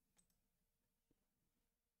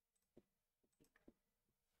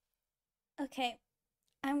 Okay.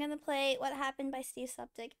 I'm gonna play What Happened by Steve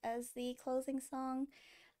Suptic as the closing song.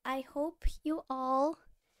 I hope you all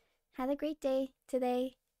had a great day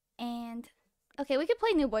today, and Okay, we could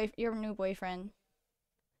play your new boyfriend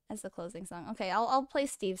as the closing song. Okay, I'll play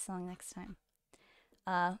Steve's song next time.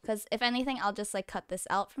 Because if anything, I'll just like cut this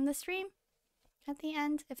out from the stream at the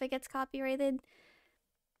end if it gets copyrighted.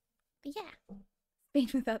 But yeah, Spain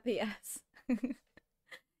without the S.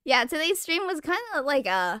 Yeah, today's stream was kind of like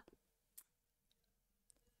a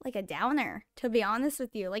downer, to be honest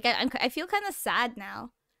with you. Like I feel kind of sad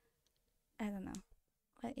now. I don't know,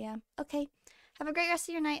 but yeah. Okay, have a great rest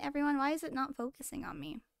of your night, everyone. Why is it not focusing on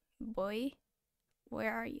me, boy?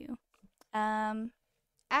 Where are you?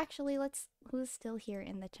 Actually, who's still here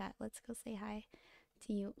in the chat? Let's go say hi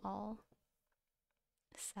to you all.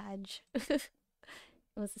 Sag. It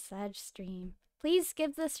was a Sag stream. Please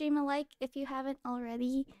give the stream a like if you haven't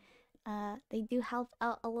already. They do help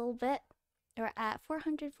out a little bit. We're at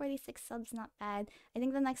 446 subs, not bad. I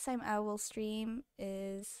think the next time I will stream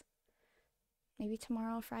is maybe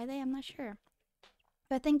tomorrow, Friday, I'm not sure.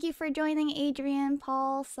 But thank you for joining Adrian,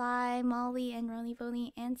 Paul, Sai, Molly, and Roni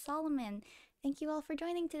Boni, and Solomon. Thank you all for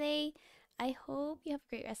joining today. I hope you have a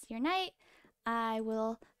great rest of your night. I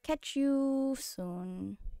will catch you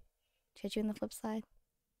soon. Catch you on the flip side?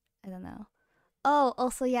 I don't know. Oh,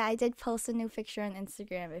 also, yeah, I did post a new picture on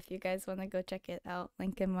Instagram if you guys want to go check it out.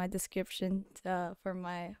 Link in my description for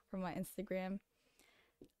my Instagram.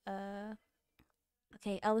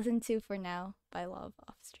 Okay, I'll listen to For Now by Love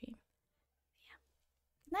off stream.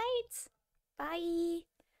 Yeah. Night! Bye!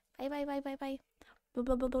 Bye, bye, bye, bye, bye.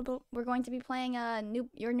 We're going to be playing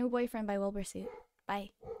Your New Boyfriend by Wilbursuit.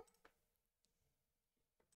 Bye.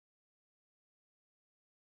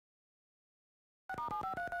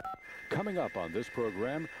 Coming up on this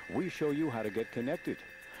program, we show you how to get connected.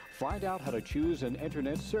 Find out how to choose an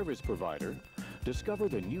internet service provider. Discover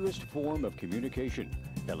the newest form of communication,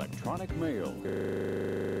 electronic mail.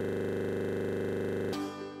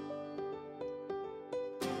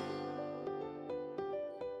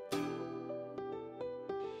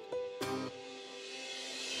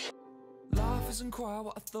 Isn't quite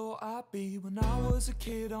what I thought I'd be when I was a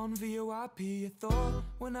kid on VOIP. I thought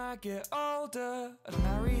when I get older I'd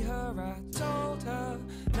marry her. I told her.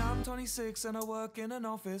 Now I'm 26 and I work in an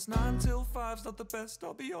office. 9 till 5's not the best,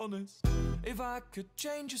 I'll be honest. If I could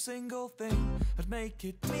change a single thing, I'd make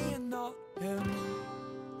it me and not him.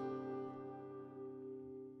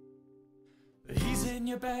 He's in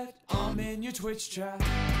your bed, I'm in your Twitch chat.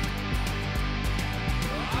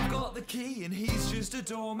 I've got the key and he's just a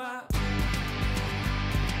doormat.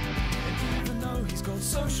 Even though he's got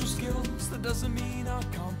social skills, that doesn't mean I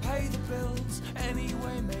can't pay the bills.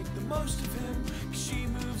 Anyway, make the most of him, 'cause she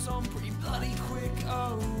moves on pretty bloody quick.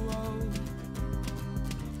 Oh, oh.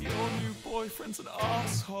 Your new boyfriend's an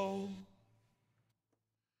asshole.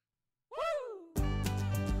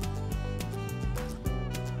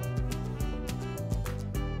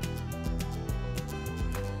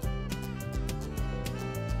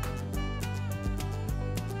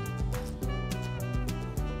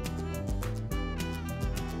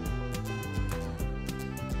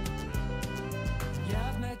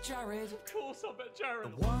 Jared, of course I met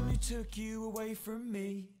Jared. The one who took you away from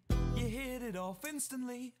me. You hit it off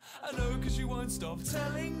instantly. I know, 'cause you won't stop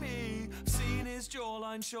telling me. I've seen his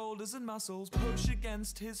jawline, shoulders and muscles push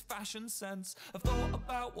against his fashion sense. I've thought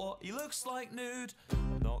about what he looks like nude.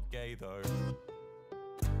 I'm not gay though.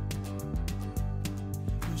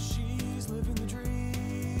 'Cause she's living the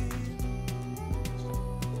dream.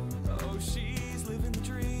 Oh, she's living the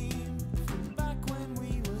dream. From back when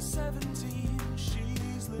we were 17.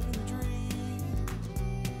 She's living the dream.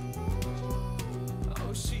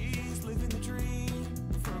 Oh, she's living the dream.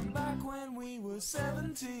 From back when we were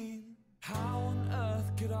 17. How on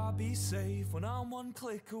earth could I be safe when I'm one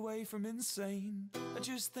click away from insane? I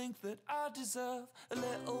just think that I deserve a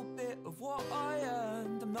little bit of what I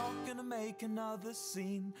earned. I'm not gonna make another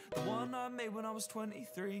scene. The one I made when I was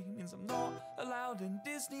 23 means I'm not allowed in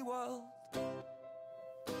Disney World.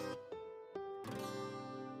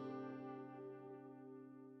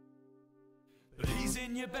 But he's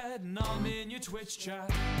in your bed and I'm in your Twitch chat.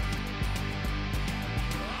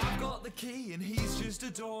 I've got the key and he's just a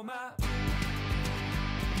doormat.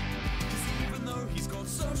 'Cause even though he's got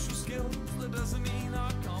social skills, that doesn't mean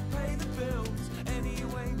I can't pay the bills.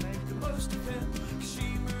 Anyway, make the most of him, 'cause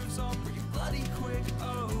she moves on pretty bloody quick.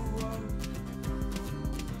 Oh, oh.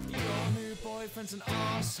 Your new boyfriend's an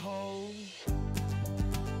asshole.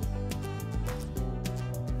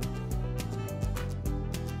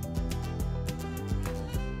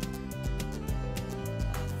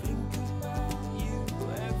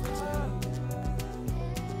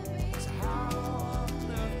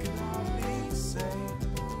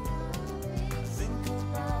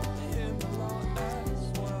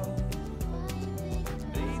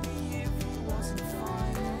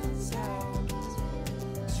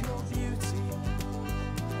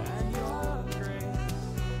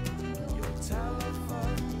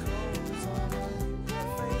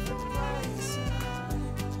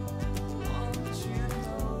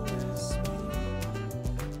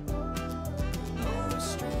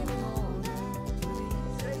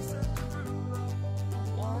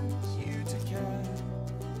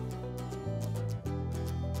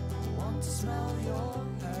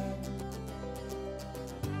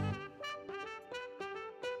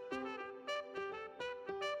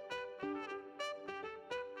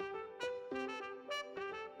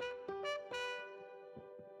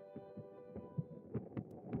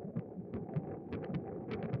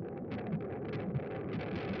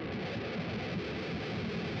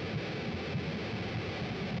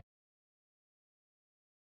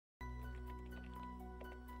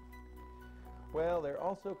 Well, there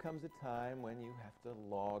also comes a time when you have to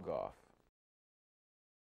log off.